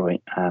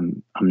Detroit.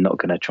 I'm not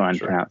going to try and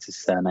pronounce his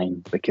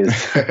surname because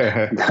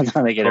I don't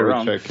want to get it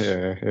wrong. Check,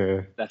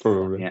 That's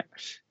probably. And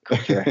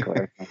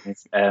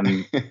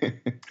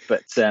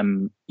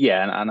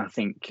I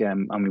think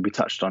we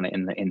touched on it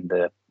in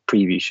the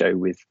preview show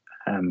with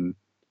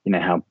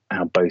how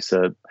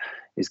Bosa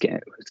is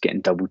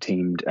getting double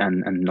teamed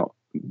and not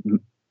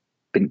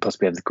been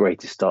possibly have the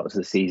greatest start to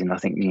the season. I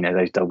think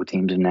those double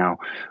teams are now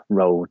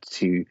rolled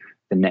to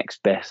the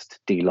next best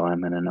D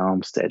lineman and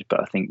Armstead. But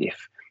I think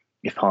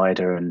if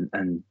Hyder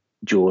and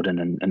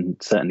Jordan and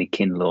certainly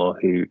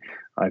Kinlaw, who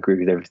I agree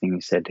with everything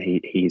you said,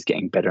 he's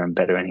getting better and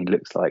better, and he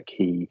looks like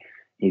he's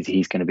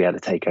going to be able to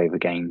take over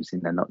games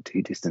in the not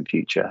too distant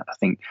future. I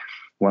think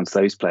once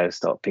those players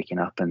start picking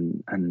up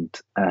and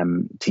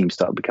teams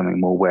start becoming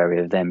more wary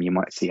of them, you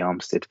might see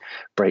Armstead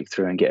break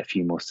through and get a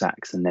few more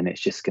sacks, and then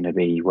it's just going to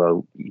be,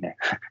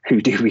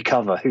 who do we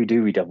cover? Who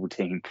do we double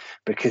team?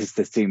 Because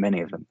there's too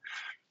many of them.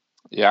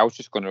 Yeah, I was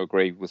just going to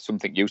agree with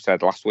something you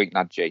said last week,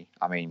 Nadji.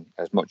 I mean,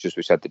 as much as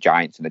we said the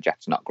Giants and the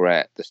Jets are not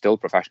great, they're still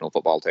professional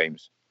football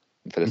teams.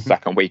 And for the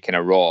second week in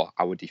a row,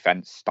 our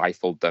defence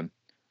stifled them.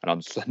 And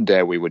on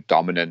Sunday, we were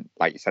dominant.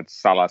 Like you said,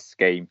 Salah's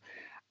scheme.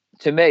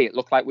 To me, it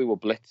looked like we were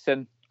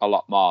blitzing a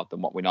lot more than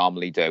what we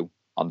normally do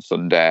on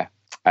Sunday.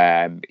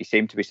 He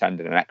seemed to be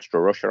sending an extra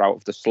rusher out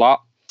of the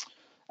slot.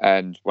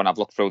 And when I've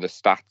looked through the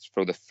stats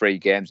through the 3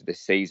 games of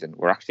this season,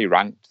 we're actually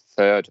ranked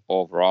 3rd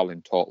overall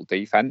in total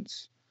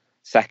defence,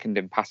 2nd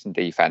in passing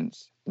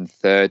defence, and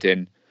 3rd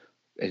in,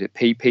 is it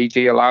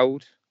PPG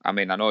allowed? I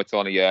mean, I know it's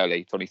only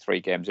early, it's only 3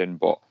 games in,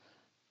 but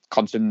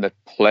considering the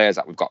players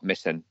that we've got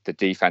missing, the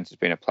defence has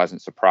been a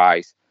pleasant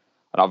surprise.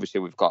 And obviously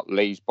we've got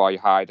Lee's boy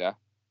Hyder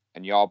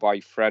and your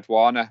boy Fred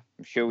Warner.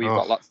 I'm sure you've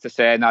got lots to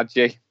say,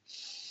 Nadji.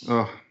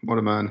 Oh, what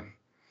a man.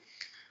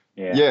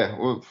 Yeah,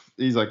 well,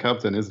 he's our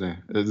captain, isn't he?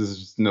 There's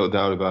just no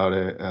doubt about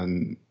it.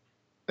 And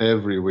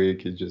every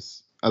week, he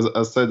just, as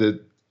I said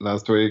it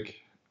last week,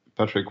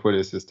 Patrick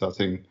Willis is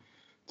starting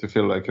to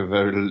feel like a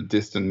very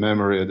distant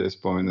memory at this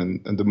point.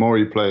 And the more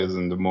he plays,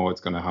 and the more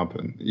it's going to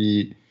happen.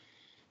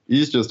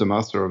 He's just a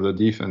master of the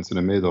defense in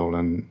the middle.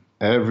 And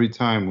every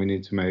time we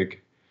need to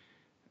make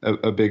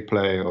a big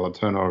play or a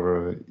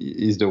turnover,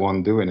 he's the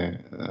one doing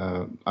it.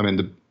 I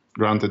mean,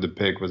 granted, the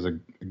pick was a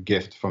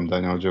gift from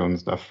Daniel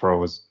Jones. That throw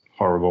was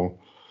horrible.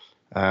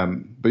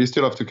 But you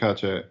still have to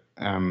catch it.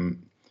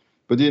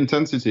 But the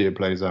intensity he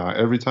plays out,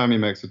 every time he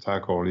makes a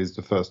tackle, he's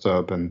the first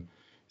up and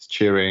he's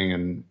cheering.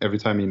 And every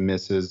time he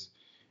misses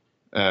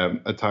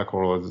a tackle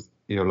or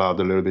he allowed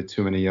a little bit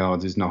too many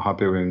yards, he's not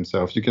happy with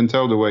himself. You can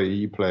tell the way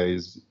he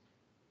plays.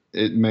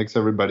 It makes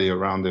everybody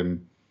around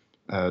him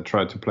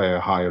try to play a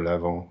higher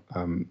level.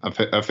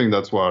 I think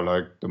that's what I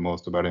like the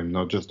most about him,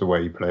 not just the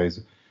way he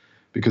plays,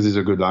 because he's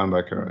a good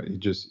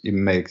linebacker. He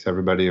makes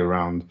everybody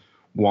around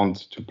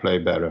want to play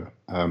better.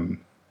 Do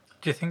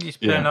you think he's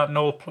playing at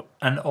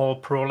an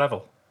all-pro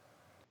level?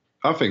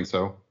 I think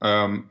so.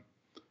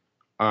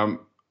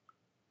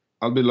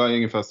 I'll be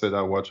lying if I said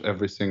I watch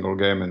every single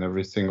game and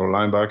every single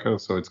linebacker,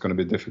 so it's going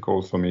to be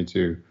difficult for me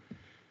to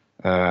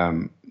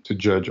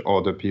judge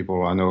other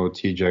people. I know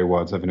TJ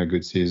Watt's having a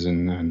good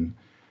season, and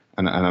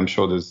I'm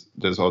sure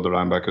there's other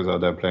linebackers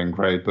out there playing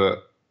great.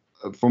 But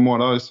from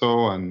what I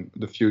saw and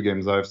the few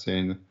games I've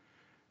seen,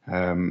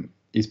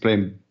 he's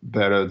playing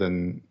better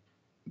than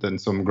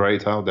some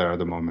great out there at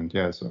the moment.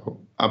 Yeah, so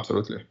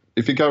absolutely.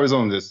 If he carries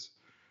on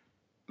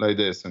like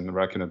this and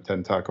racking up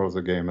 10 tackles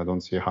a game, I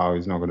don't see how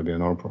he's not going to be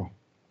an All-Pro.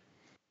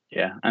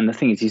 Yeah, and the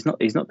thing is, he's not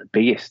the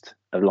biggest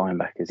of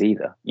linebackers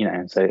either,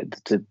 and so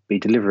to be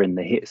delivering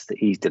the hits that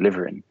he's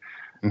delivering,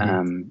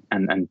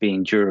 and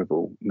being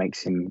durable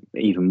makes him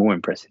even more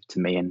impressive to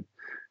me. And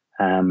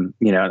I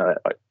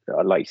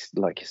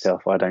like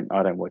yourself. I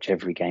don't watch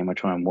every game. I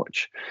try and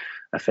watch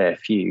a fair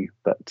few,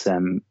 but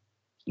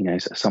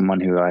someone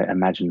who I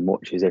imagine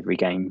watches every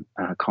game.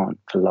 I can't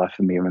for the life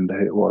of me remember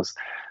who it was.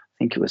 I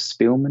think it was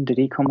Spielman. Did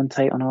he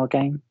commentate on our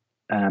game?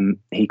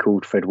 He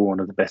called Fred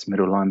Warner the best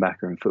middle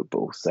linebacker in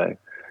football. So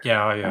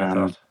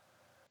yeah,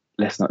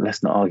 let's not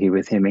argue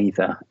with him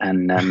either.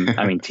 And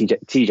I mean,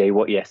 TJ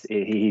Watt, yes,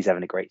 he's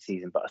having a great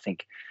season, but I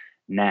think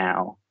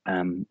now,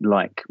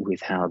 like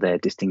with how they're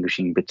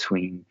distinguishing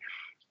between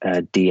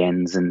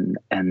DNs and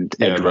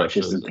edge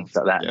rushers and things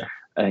like that,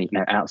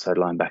 outside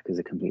linebackers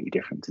are completely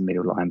different to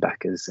middle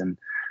linebackers. And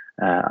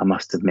I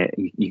must admit,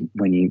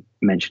 when you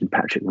mentioned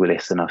Patrick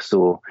Willis and I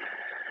saw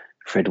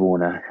Fred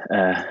Warner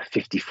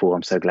 54,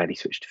 I'm so glad he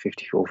switched to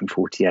 54 from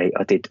 48.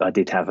 I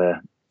did have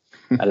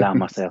allow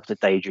myself to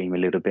daydream a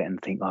little bit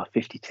and think,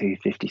 52,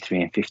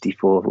 53 and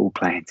 54 all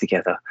playing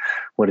together.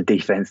 What a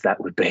defense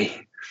that would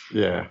be.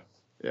 Yeah.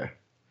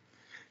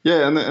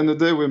 And the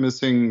day we're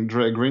missing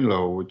Dre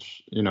Greenlaw,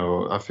 which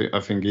I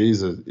think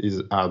he's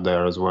out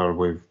there as well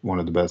with one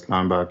of the best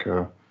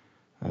linebacker.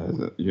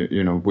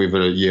 With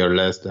a year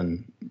less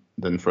than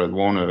Fred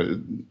Warner.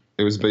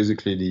 It was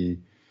basically the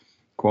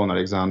Kwon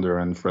Alexander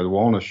and Fred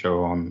Warner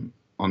show on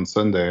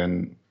Sunday,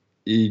 and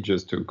he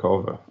just took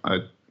over. I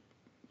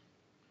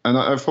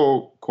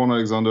thought Kwon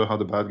Alexander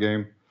had a bad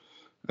game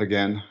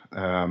again.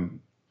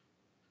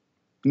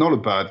 Not a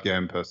bad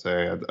game per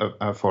se.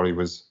 I thought he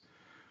was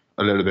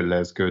a little bit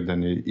less good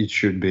than he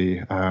should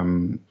be.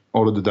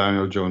 All of the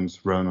Daniel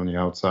Jones run on the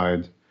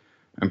outside,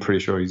 I'm pretty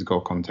sure he's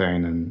got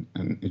contained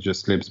and it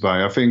just slips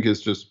by. I think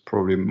it's just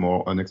probably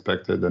more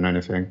unexpected than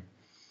anything.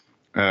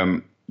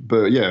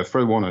 But yeah,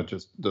 Fred Warner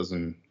just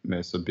doesn't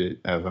miss a bit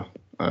ever,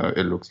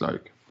 it looks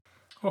like.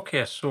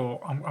 Okay,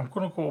 so I'm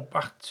going to go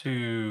back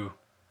to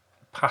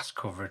pass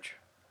coverage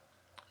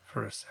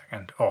for a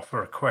second, or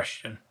for a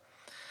question.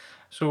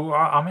 So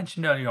I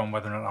mentioned earlier on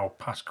whether or not our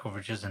pass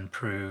coverage has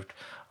improved.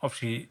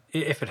 Obviously,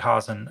 if it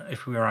hasn't,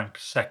 if we rank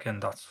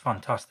second, that's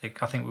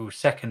fantastic. I think we were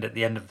second at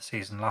the end of the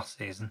season last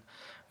season.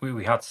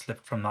 We had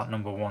slipped from that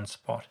number one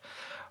spot.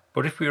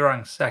 But if we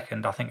rank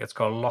second, I think it's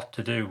got a lot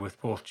to do with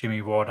both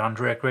Jimmy Ward and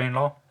Dre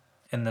Greenlaw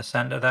in the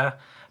centre there,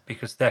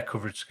 because their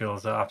coverage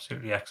skills are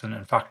absolutely excellent.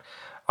 In fact,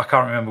 I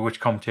can't remember which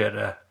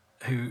commentator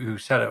who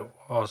said it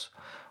was,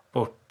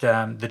 but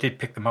they did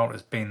pick them out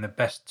as being the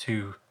best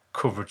two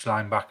coverage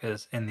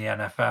linebackers in the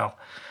NFL.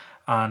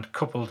 And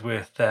coupled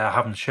with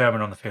having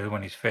Sherman on the field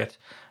when he's fit,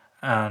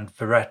 and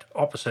Verrett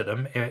opposite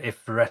him,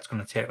 if Verrett's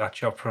going to take that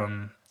job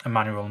from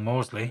Emmanuel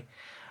Mosley,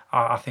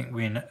 I think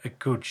we're in a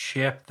good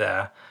shape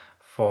there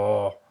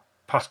for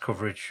pass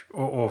coverage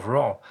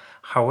overall.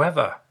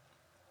 However,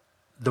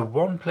 the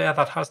one player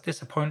that has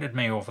disappointed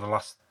me over the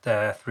last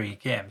 3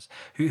 games,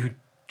 who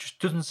just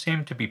doesn't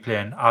seem to be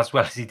playing as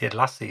well as he did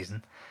last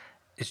season,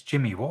 is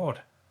Jimmy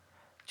Ward.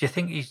 Do you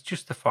think he's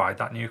justified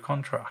that new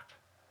contract?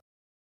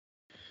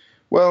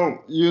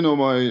 Well,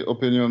 my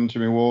opinion on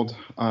Jimmy Ward.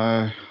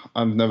 I've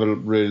never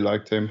really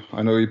liked him.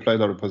 I know he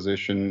played out of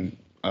position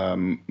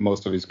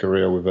most of his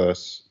career with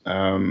us,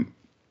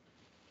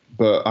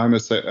 but I'm a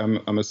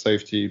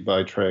safety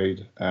by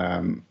trade,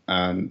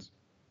 and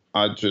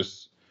I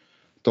just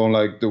don't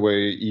like the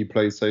way he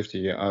plays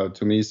safety.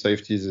 To me,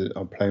 safeties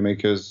are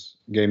playmakers,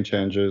 game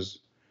changers,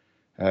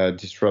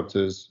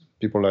 disruptors.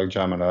 People like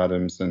Jamal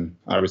Adams and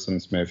Harrison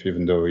Smith,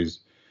 even though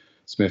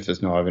Smith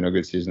is not having a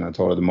good season at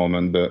all at the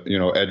moment. But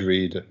Ed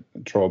Reed,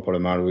 Troy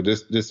Polamalu,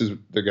 this is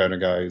the kind of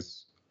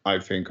guys I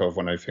think of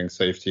when I think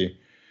safety.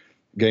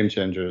 Game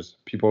changers,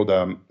 people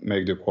that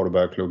make the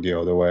quarterback look the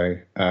other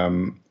way.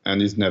 And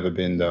he's never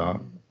been there.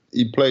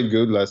 He played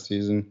good last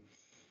season,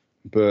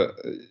 but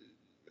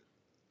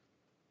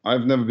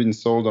I've never been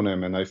sold on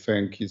him, and I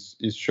think he's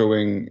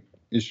showing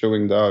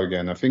that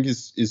again. I think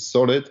he's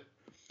solid.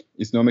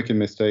 He's not making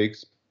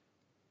mistakes,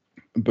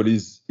 but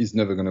he's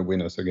never going to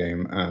win us a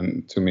game.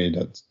 And to me,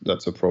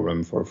 that's a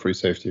problem for a free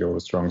safety or a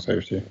strong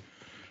safety.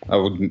 I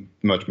would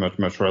much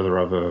rather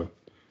have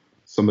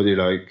somebody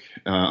like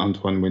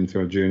Antoine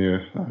Winfield Jr.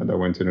 That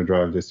went in a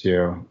drive this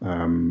year.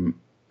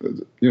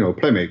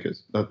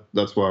 Playmakers.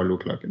 That's what I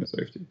look like in a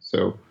safety.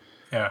 So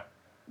yeah,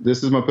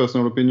 this is my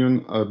personal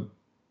opinion.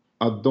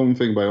 I don't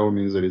think by all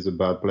means that he's a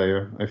bad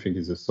player. I think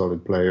he's a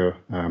solid player.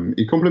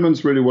 He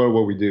complements really well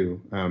what we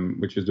do,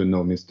 which is the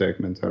no mistake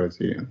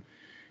mentality and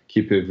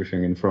keep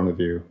everything in front of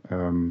you.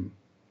 I'm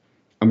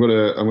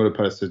gonna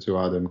pass it to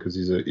Adam because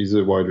he's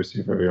a wide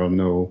receiver. He'll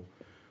know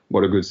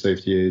what a good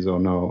safety is or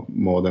no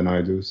more than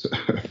I do. So,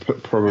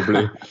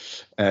 probably.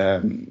 I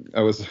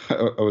was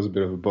a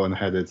bit of a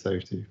boneheaded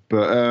safety,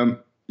 but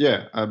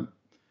I've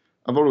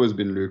always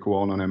been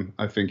lukewarm on him.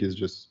 I think he's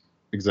just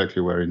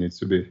exactly where he needs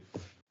to be.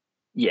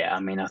 Yeah, I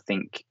mean, I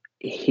think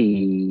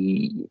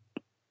he,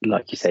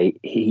 like you say,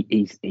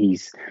 he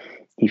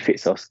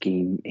fits our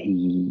scheme.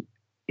 He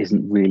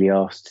isn't really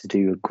asked to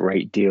do a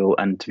great deal,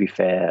 and to be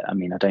fair, I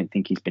mean, I don't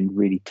think he's been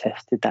really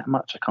tested that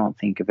much. I can't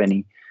think of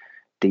any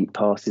deep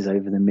passes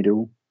over the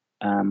middle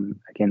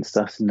against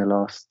us in the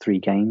last 3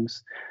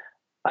 games.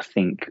 I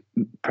think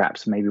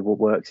perhaps maybe what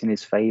works in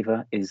his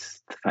favour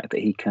is the fact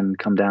that he can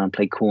come down and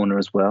play corner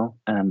as well,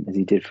 as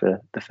he did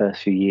for the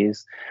first few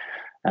years.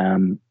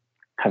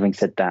 Having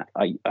said that,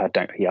 I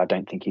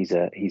don't think he's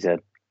a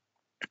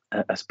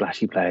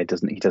splashy player.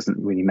 He doesn't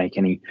really make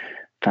any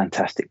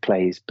fantastic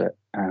plays, but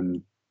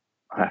I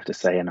have to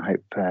say, and I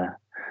hope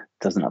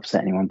doesn't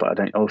upset anyone, but I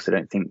don't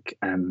think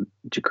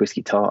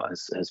Jaquiski Tartt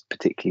has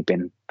particularly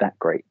been that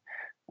great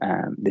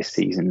this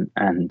season.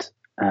 And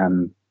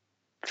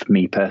for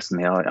me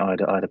personally, I'd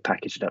have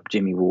packaged up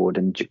Jimmy Ward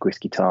and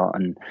Jaquiski Tartt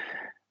and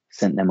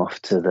sent them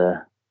off to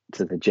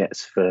the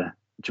Jets for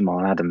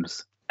Jamal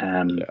Adams.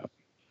 And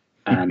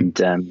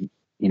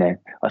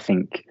I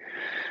think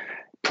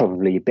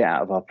probably a bit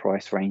out of our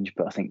price range,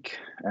 but I think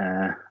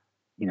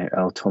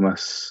Earl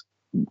Thomas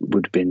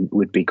would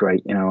be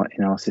great in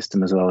our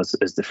system as well as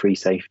the free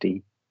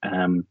safety.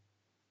 I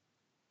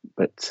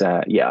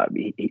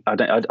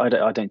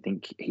don't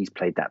think he's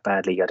played that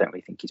badly. I don't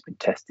really think he's been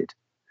tested.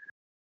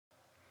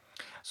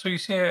 So you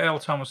say Earl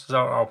Thomas is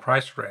out of our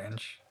price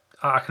range.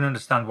 I can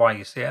understand why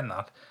you're saying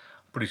that,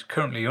 but he's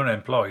currently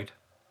unemployed.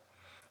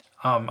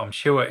 I'm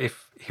sure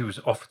if he was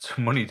offered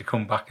some money to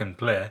come back and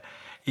play,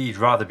 he'd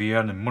rather be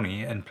earning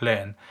money and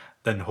playing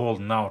than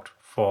holding out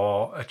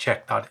for a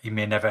check that he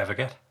may never ever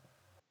get.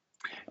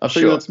 I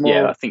think that's more.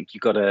 Yeah, I think you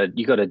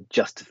gotta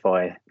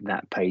justify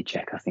that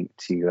paycheck. I think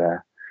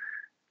to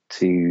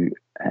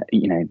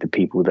the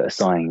people that are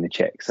signing the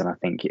checks, and I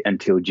think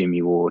until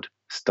Jimmy Ward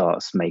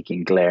starts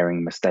making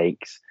glaring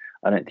mistakes,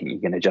 I don't think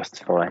you're going to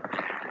justify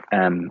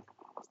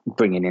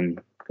bringing in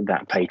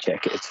that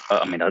paycheck.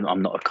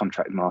 I'm not a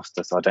contract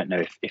master, so I don't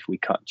know if we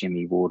cut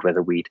Jimmy Ward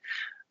whether we'd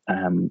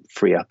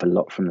free up a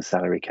lot from the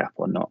salary cap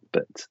or not.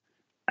 But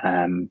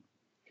and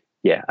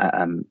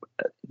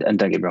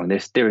don't get me wrong,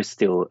 there is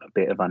still a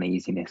bit of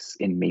uneasiness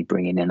in me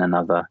bringing in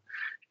another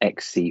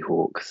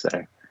ex-Seahawk. So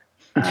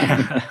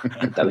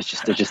that was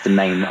just a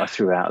name that I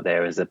threw out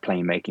there as a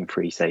playmaking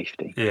free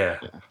safety. Yeah.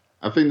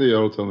 I think the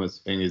Earl Thomas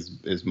thing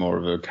is more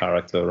of a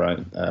character,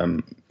 right?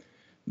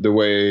 The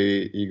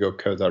way he got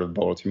cut out of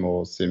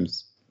Baltimore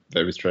seems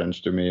very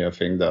strange to me. I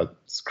think that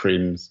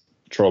screams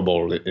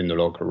trouble in the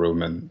locker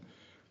room, and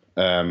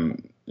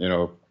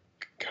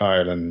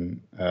Kyle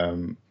and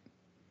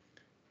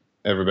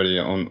everybody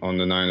on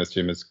the Niners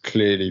team has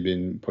clearly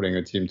been putting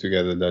a team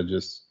together that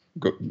just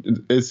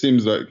it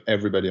seems like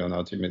everybody on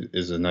our team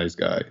is a nice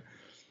guy.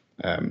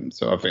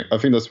 So I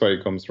think that's where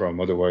it comes from.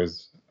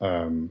 Otherwise,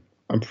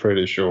 I'm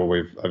pretty sure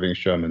with having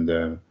Sherman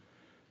there,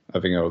 I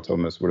think Earl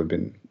Thomas would have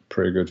been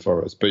pretty good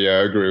for us. But yeah,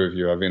 I agree with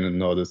you. Having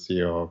another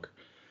Seahawk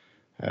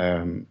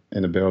in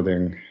the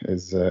building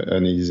is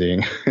uneasy.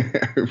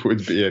 It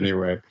would be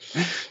anyway.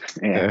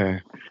 Yeah.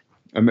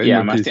 I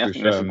think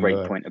that's a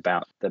great point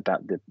about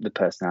the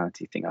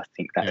personality thing. I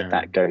think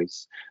that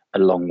goes a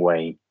long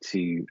way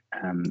to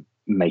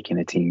making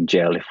a team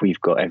gel. If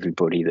we've got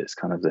everybody that's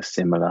kind of the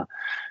similar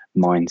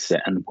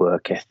mindset and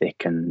work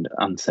ethic and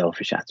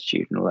unselfish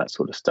attitude and all that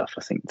sort of stuff,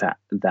 I think that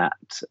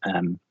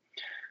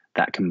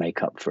can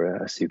make up for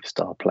a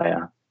superstar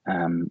player.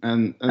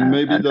 And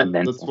maybe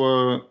that's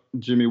what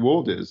Jimmy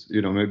Ward is.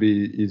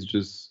 Maybe he's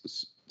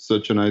just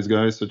such a nice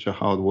guy, such a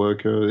hard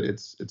worker.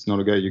 It's not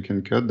a guy you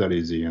can cut that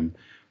easy. And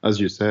as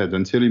you said,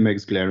 until he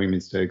makes glaring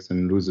mistakes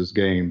and loses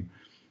game,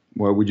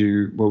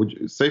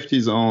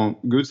 safeties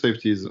good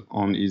safeties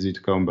aren't easy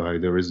to come by.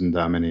 There isn't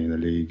that many in the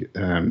league.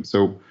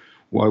 So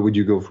why would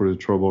you go through the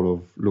trouble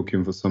of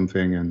looking for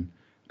something and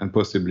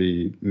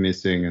possibly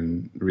missing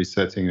and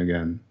resetting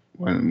again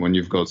when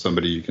you've got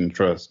somebody you can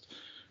trust?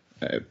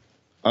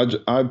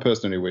 I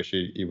personally wish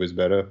he was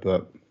better,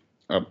 but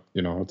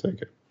I'll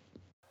take it.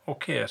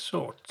 Okay,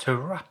 so to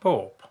wrap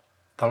up,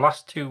 the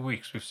last 2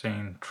 weeks we've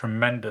seen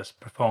tremendous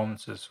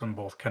performances from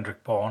both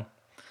Kendrick Bourne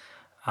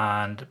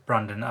and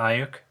Brandon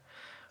Ayuk.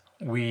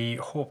 We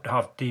hope to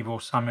have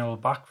Deebo Samuel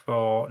back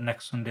for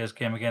next Sunday's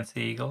game against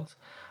the Eagles,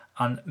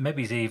 and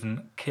maybe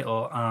even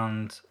Kittle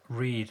and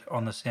Reed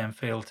on the same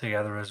field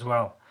together as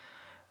well.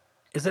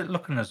 Is it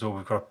looking as though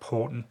we've got a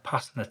potent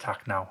passing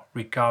attack now,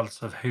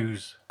 regardless of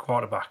who's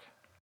quarterback?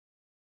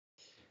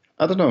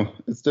 I don't know.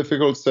 It's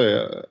difficult to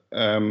say.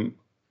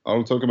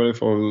 I'll talk about it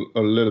for a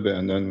little bit,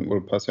 and then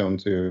we'll pass it on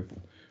to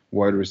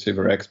wide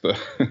receiver expert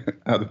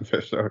Adam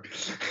Fisher.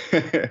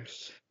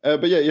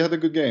 But yeah, he had a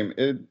good game.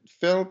 It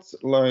felt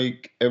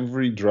like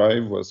every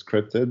drive was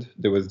scripted.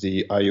 There was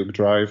the Ayuk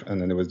drive, and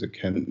then there was the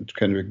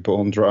Kendrick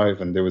Bourne drive,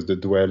 and there was the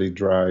Dwelly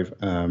drive.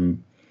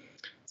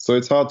 So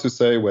it's hard to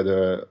say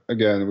whether,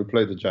 again, we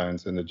played the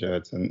Giants and the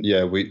Jets, and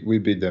yeah, we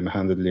beat them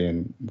handedly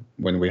and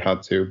when we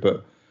had to,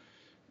 but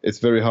it's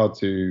very hard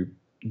to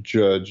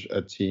judge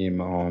a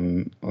team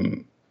on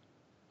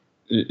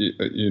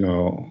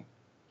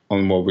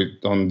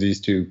these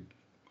two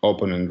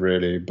opponents,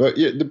 really. But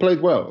yeah, they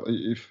played well.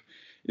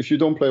 If you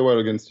don't play well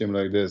against a team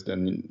like this,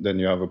 then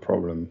you have a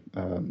problem.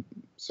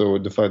 So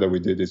the fact that we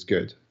did is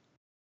good.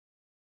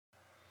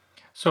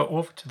 So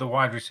over to the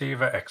wide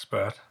receiver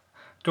expert.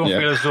 Don't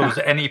feel as though there's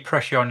any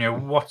pressure on you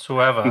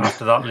whatsoever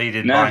after that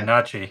lead-in by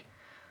Najee.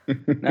 No,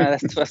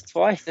 that's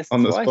twice. That's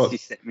twice you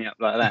set me up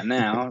like that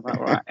now. I'm like,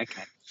 right,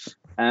 okay.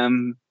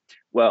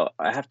 Well,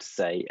 I have to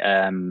say,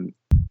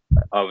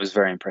 I was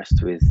very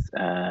impressed with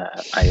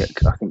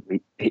Ayuk. I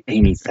think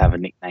he needs to have a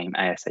nickname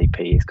ASAP.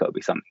 It's got to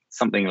be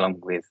something along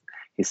with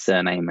his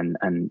surname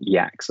and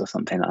Yaks or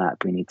something like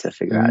that. We need to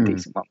figure out a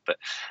decent one. But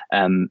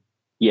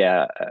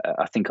yeah,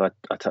 I think I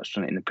touched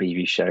on it in the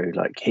preview show,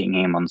 like hitting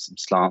him on some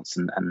slants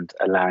and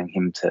allowing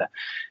him to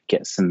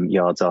get some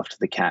yards after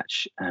the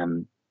catch.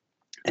 And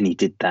he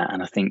did that.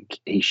 And I think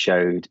he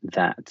showed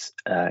that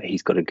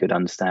he's got a good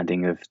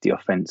understanding of the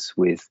offense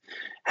with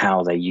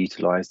how they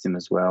utilized him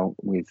as well,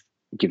 with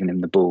giving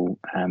him the ball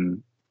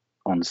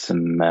on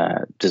some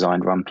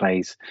designed run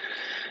plays.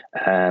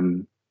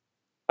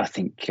 I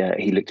think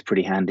he looked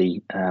pretty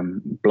handy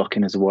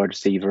blocking as a wide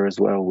receiver as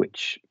well,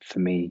 which for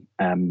me,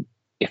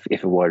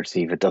 if a wide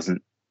receiver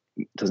doesn't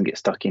get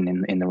stuck in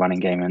the running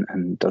game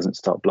and doesn't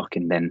start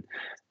blocking, then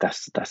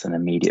that's an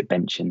immediate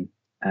benching.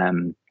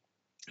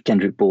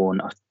 Kendrick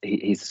Bourne,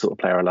 he's the sort of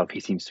player I love.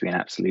 He seems to be an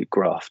absolute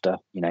grafter.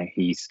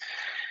 He's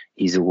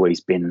always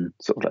been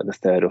sort of like the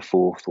third or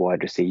fourth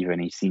wide receiver,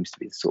 and he seems to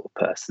be the sort of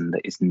person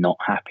that is not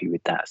happy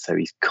with that. So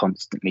he's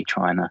constantly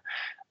trying to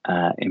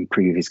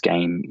improve his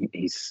game.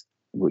 He's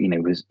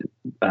was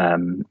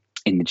in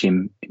the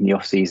gym in the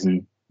off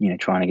season,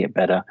 trying to get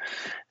better.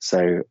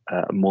 So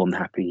I'm more than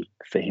happy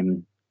for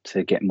him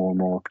to get more and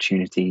more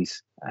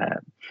opportunities.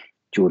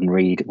 Jordan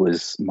Reed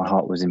my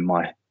heart was in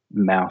my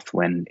mouth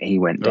when he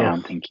went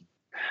down, thinking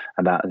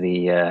about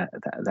the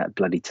that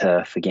bloody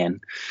turf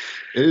again.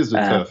 It is the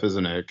turf,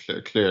 isn't it?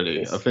 Clearly,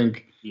 yes. I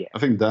think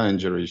that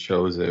injury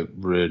shows it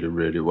really,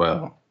 really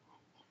well.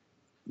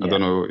 Yeah. I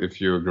don't know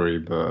if you agree,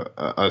 but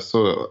I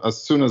saw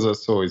as soon as I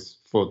saw his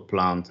foot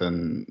plant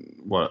and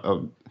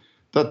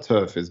that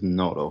turf is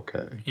not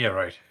okay. Yeah,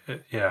 right.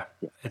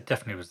 It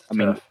definitely was the turf.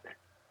 Mean,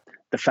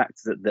 the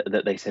fact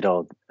that they said,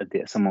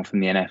 someone from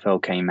the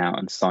NFL came out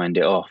and signed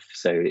it off,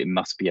 so it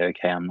must be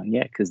okay. I'm like,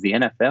 yeah, because the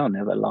NFL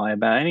never lie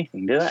about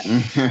anything, do they?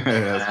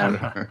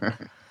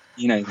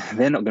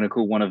 They're not going to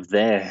call one of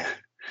their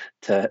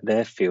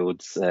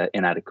fields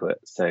inadequate.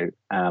 So,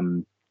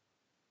 and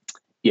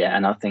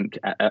I think,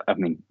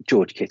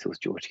 George Kittle's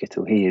George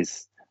Kittle. He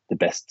is the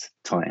best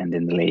tight end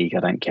in the league. I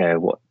don't care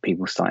what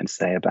people are starting to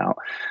say about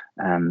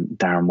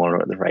Darren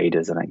Waller at the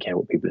Raiders. I don't care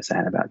what people are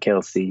saying about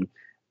Kelsey.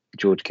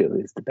 George Kittle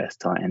is the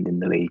best tight end in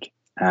the league.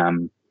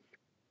 And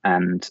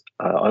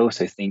I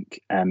also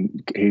think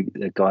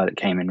the guy that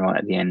came in right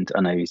at the end,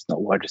 I know he's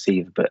not wide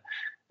receiver, but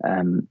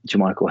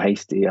Jermichael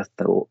Hasty, I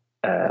thought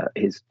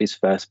his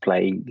first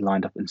play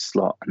lined up in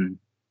slot and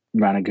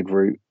ran a good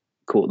route,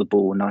 caught the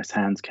ball, nice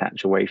hands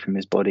catch away from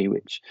his body,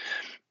 which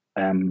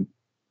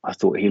I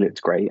thought he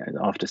looked great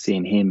after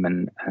seeing him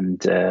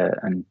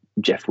and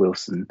Jeff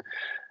Wilson.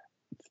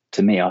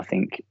 To me, I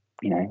think,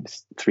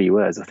 it's 3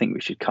 words. I think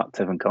we should cut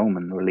Tevin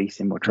Coleman, release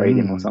him or trade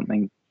him or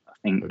something. I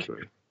think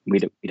we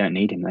don't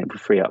need him. They would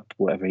free up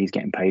whatever he's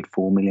getting paid,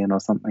 $4 million or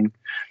something.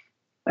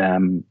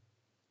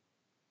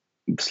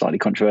 Slightly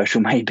controversial,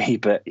 maybe,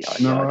 but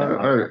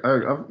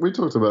we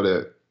talked about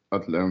it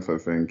at length. I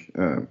think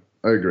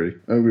I agree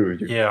with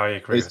you. Yeah, I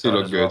agree. They still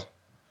look good. Well.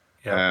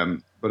 Yeah.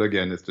 But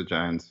again, it's the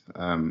Giants,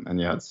 and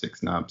he had 6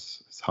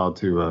 snaps. It's hard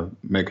to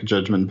make a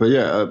judgment. But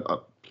yeah,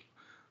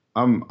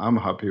 I'm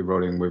happy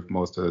rolling with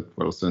Mostert,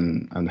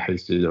 Wilson, and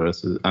Hasty, the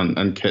rest of, and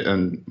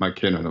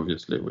McKinnon,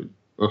 obviously,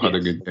 who had a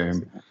good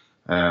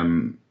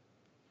game.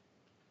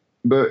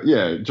 But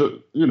yeah,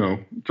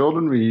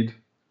 Jordan Reed,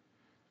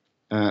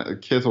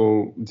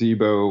 Kittle,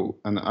 Debo,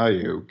 and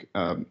Ayuk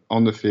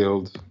on the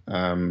field.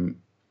 And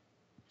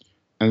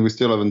we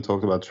still haven't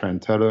talked about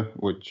Trent Taylor,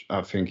 which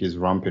I think is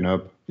ramping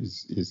up.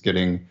 He's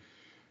getting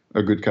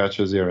a good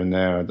catches here and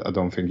there. I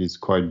don't think he's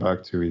quite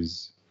back to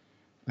his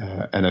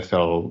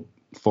NFL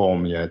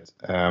form yet.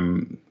 I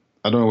don't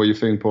know what you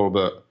think, Paul,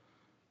 but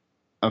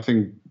I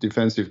think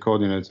defensive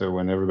coordinator,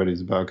 when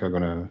everybody's back, are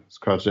going to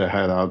scratch their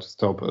head out to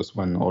stop us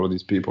when all of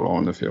these people are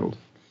on the field.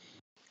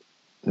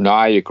 No,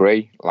 I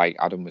agree. Like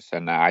Adam was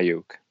saying,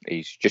 Ayuk,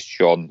 he's just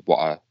shown what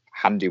a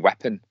handy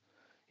weapon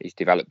he's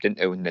developed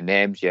into. And the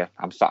names,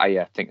 I'm sat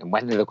here thinking,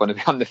 when are they going to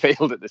be on the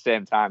field at the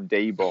same time?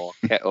 Debo,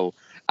 Kittle,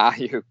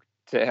 Ayuk,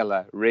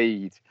 Taylor,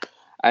 Reed.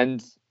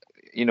 And,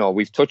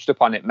 we've touched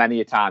upon it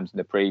many times in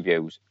the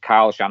previews.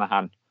 Kyle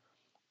Shanahan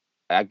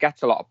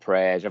gets a lot of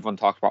praise. Everyone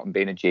talks about him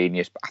being a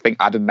genius. But I think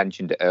Adam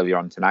mentioned it earlier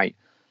on tonight.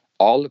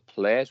 All the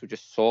plays were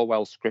just so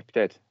well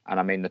scripted. And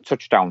I mean, the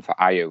touchdown for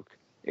Ayuk,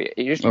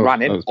 he just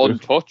ran in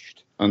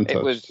untouched.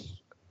 It was,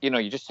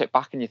 you just sit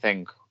back and you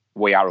think,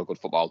 we are a good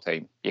football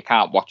team. You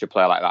can't watch a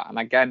play like that. And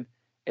again,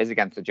 it's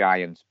against the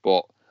Giants.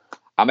 But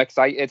I'm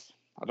excited.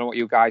 I don't know what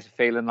you guys are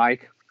feeling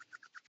like.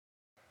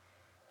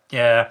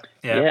 Yeah.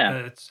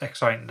 It's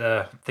exciting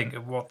to think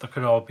of what they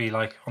could all be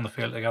like on the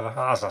field together,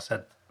 as I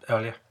said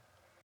earlier.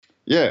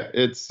 Yeah,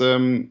 it's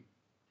I'm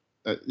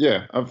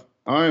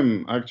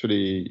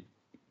actually,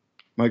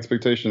 my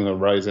expectations are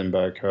rising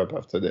back up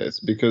after this,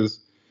 because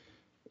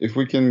if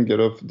we can get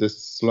off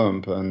this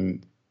slump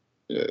and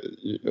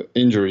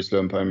injury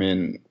slump,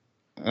 and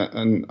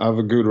have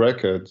a good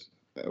record,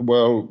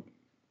 well,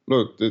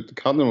 look, the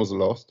Cardinals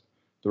lost,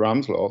 the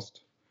Rams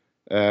lost.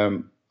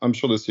 I'm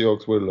sure the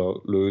Seahawks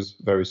will lose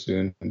very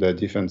soon. Their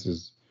defense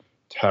is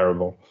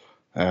terrible.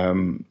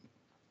 We're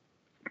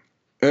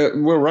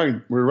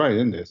right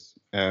in this.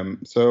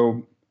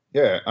 So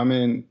yeah,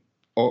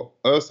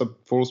 us at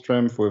full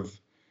strength with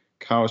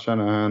Kyle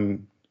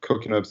Shanahan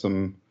cooking up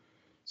some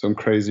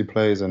crazy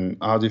plays, and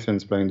our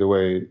defense playing the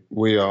way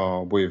we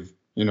are with,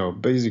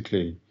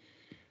 basically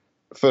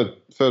third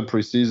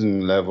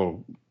preseason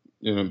level,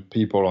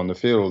 people on the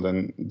field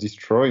and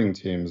destroying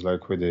teams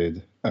like we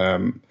did.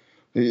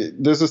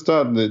 There's a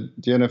stat that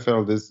the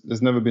NFL,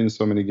 there's never been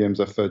so many games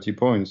of 30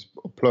 points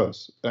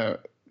plus,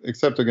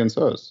 except against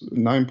us.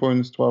 9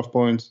 points, 12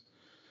 points,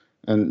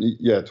 and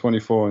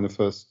 24 in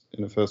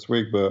the first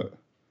week. But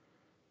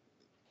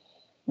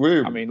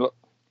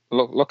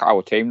look at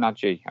our team,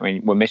 Najee.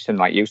 We're missing,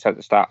 like you said at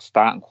the start,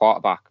 starting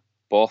quarterback,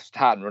 both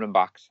starting running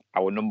backs,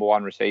 our number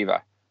one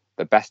receiver,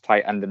 the best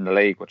tight end in the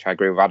league, which I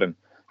agree with Adam,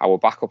 our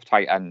backup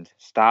tight end,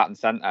 starting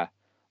centre,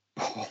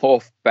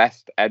 both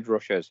best edge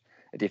rushers,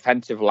 a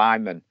defensive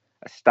lineman,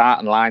 a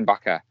starting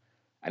linebacker,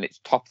 and it's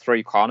top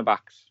three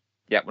cornerbacks.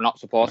 Yet we're not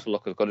supposed to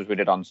look as good as we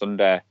did on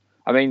Sunday.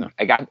 Again,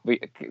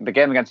 the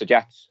game against the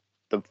Jets,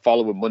 the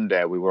following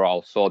Monday, we were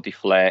all so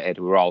deflated.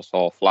 We were all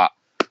so flat.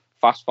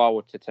 Fast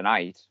forward to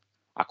tonight,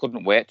 I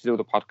couldn't wait to do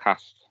the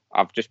podcast.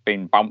 I've just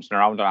been bouncing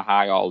around on a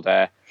high all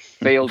day,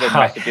 fielding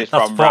messages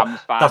from Rams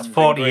fans. That's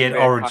 48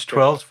 orange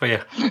 12s for you.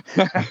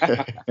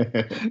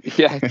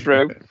 Yeah,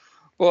 true.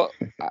 But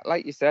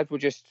like you said, we're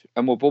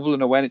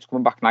bubbling away and it's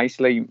coming back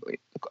nicely.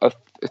 A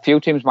few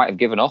teams might have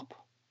given up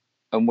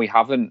and we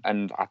haven't.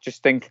 And I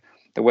just think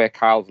the way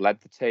Kyle's led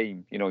the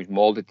team, he's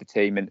moulded the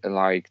team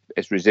into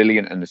it's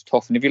resilient and it's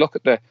tough. And if you look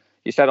at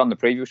you said on the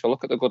preview show,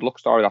 look at the good luck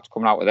story that's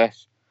coming out of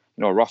this.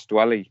 Ross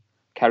Dwelly,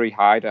 Kerry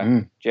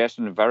Hyder,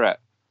 Jason Verrett.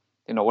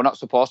 We're not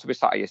supposed to be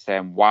sat here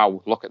saying,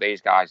 wow, look at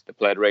these guys, they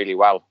played really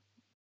well.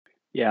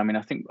 Yeah,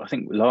 I think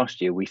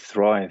last year we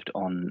thrived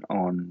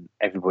on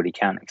everybody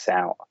counting us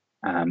out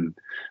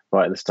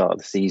right at the start of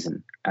the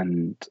season.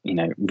 And,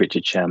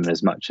 Richard Sherman,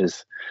 as much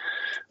as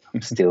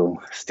I'm still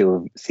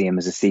see him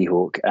as a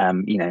Seahawk,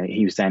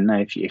 he was saying,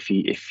 no,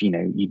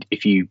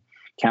 if you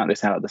count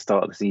us out at the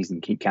start of the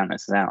season, keep counting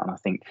us out. And I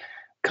think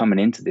coming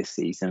into this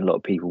season, a lot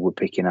of people were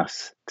picking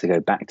us to go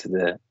back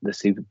to the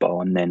Super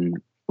Bowl, and then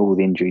all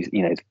the injuries,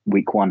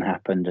 week one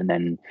happened and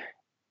then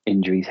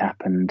injuries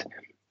happened.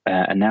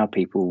 And now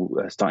people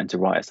are starting to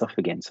write us off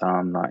again. So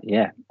I'm like,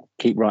 yeah,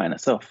 keep writing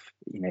us off,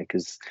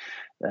 because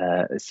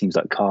it seems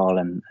like Carl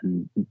and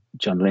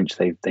John Lynch,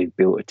 they've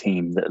built a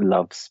team that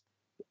loves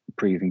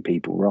proving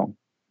people wrong.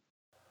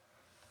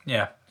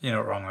 Yeah, you're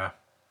not wrong there.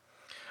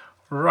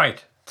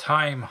 Right,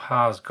 time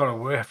has got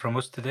away from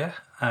us today.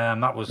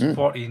 That was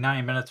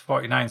 49 minutes,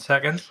 49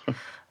 seconds.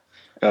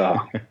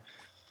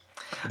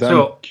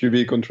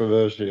 QB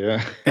controversy,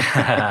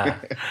 yeah.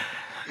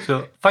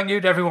 So thank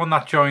you to everyone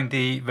that joined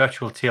the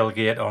virtual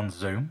tailgate on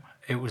Zoom.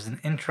 It was an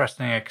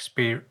interesting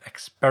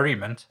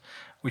experiment,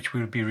 which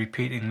we'll be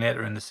repeating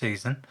later in the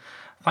season.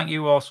 Thank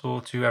you also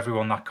to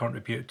everyone that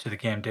contributed to the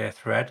game day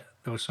thread.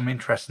 There were some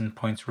interesting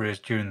points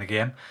raised during the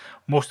game,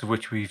 most of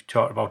which we've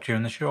talked about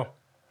during the show.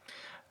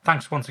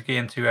 Thanks once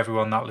again to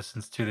everyone that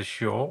listens to the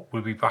show.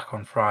 We'll be back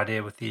on Friday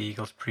with the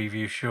Eagles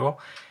preview show.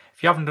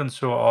 If you haven't done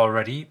so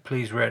already,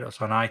 please rate us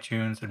on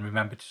iTunes and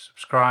remember to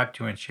subscribe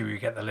to ensure you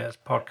get the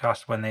latest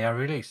podcasts when they are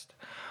released.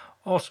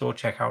 Also,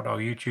 check out our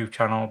YouTube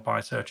channel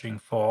by searching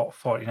for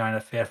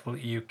 49er Faithful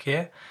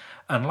UK.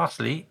 And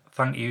lastly,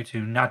 thank you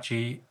to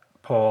Naji,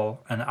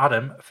 Paul and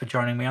Adam for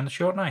joining me on the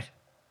show tonight.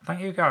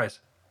 Thank you, guys.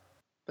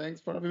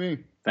 Thanks for having me.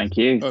 Thank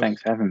you.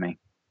 Thanks for having me.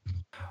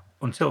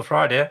 Until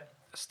Friday,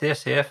 stay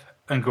safe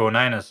and go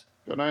Niners.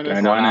 Go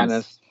Niners. Go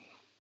Niners.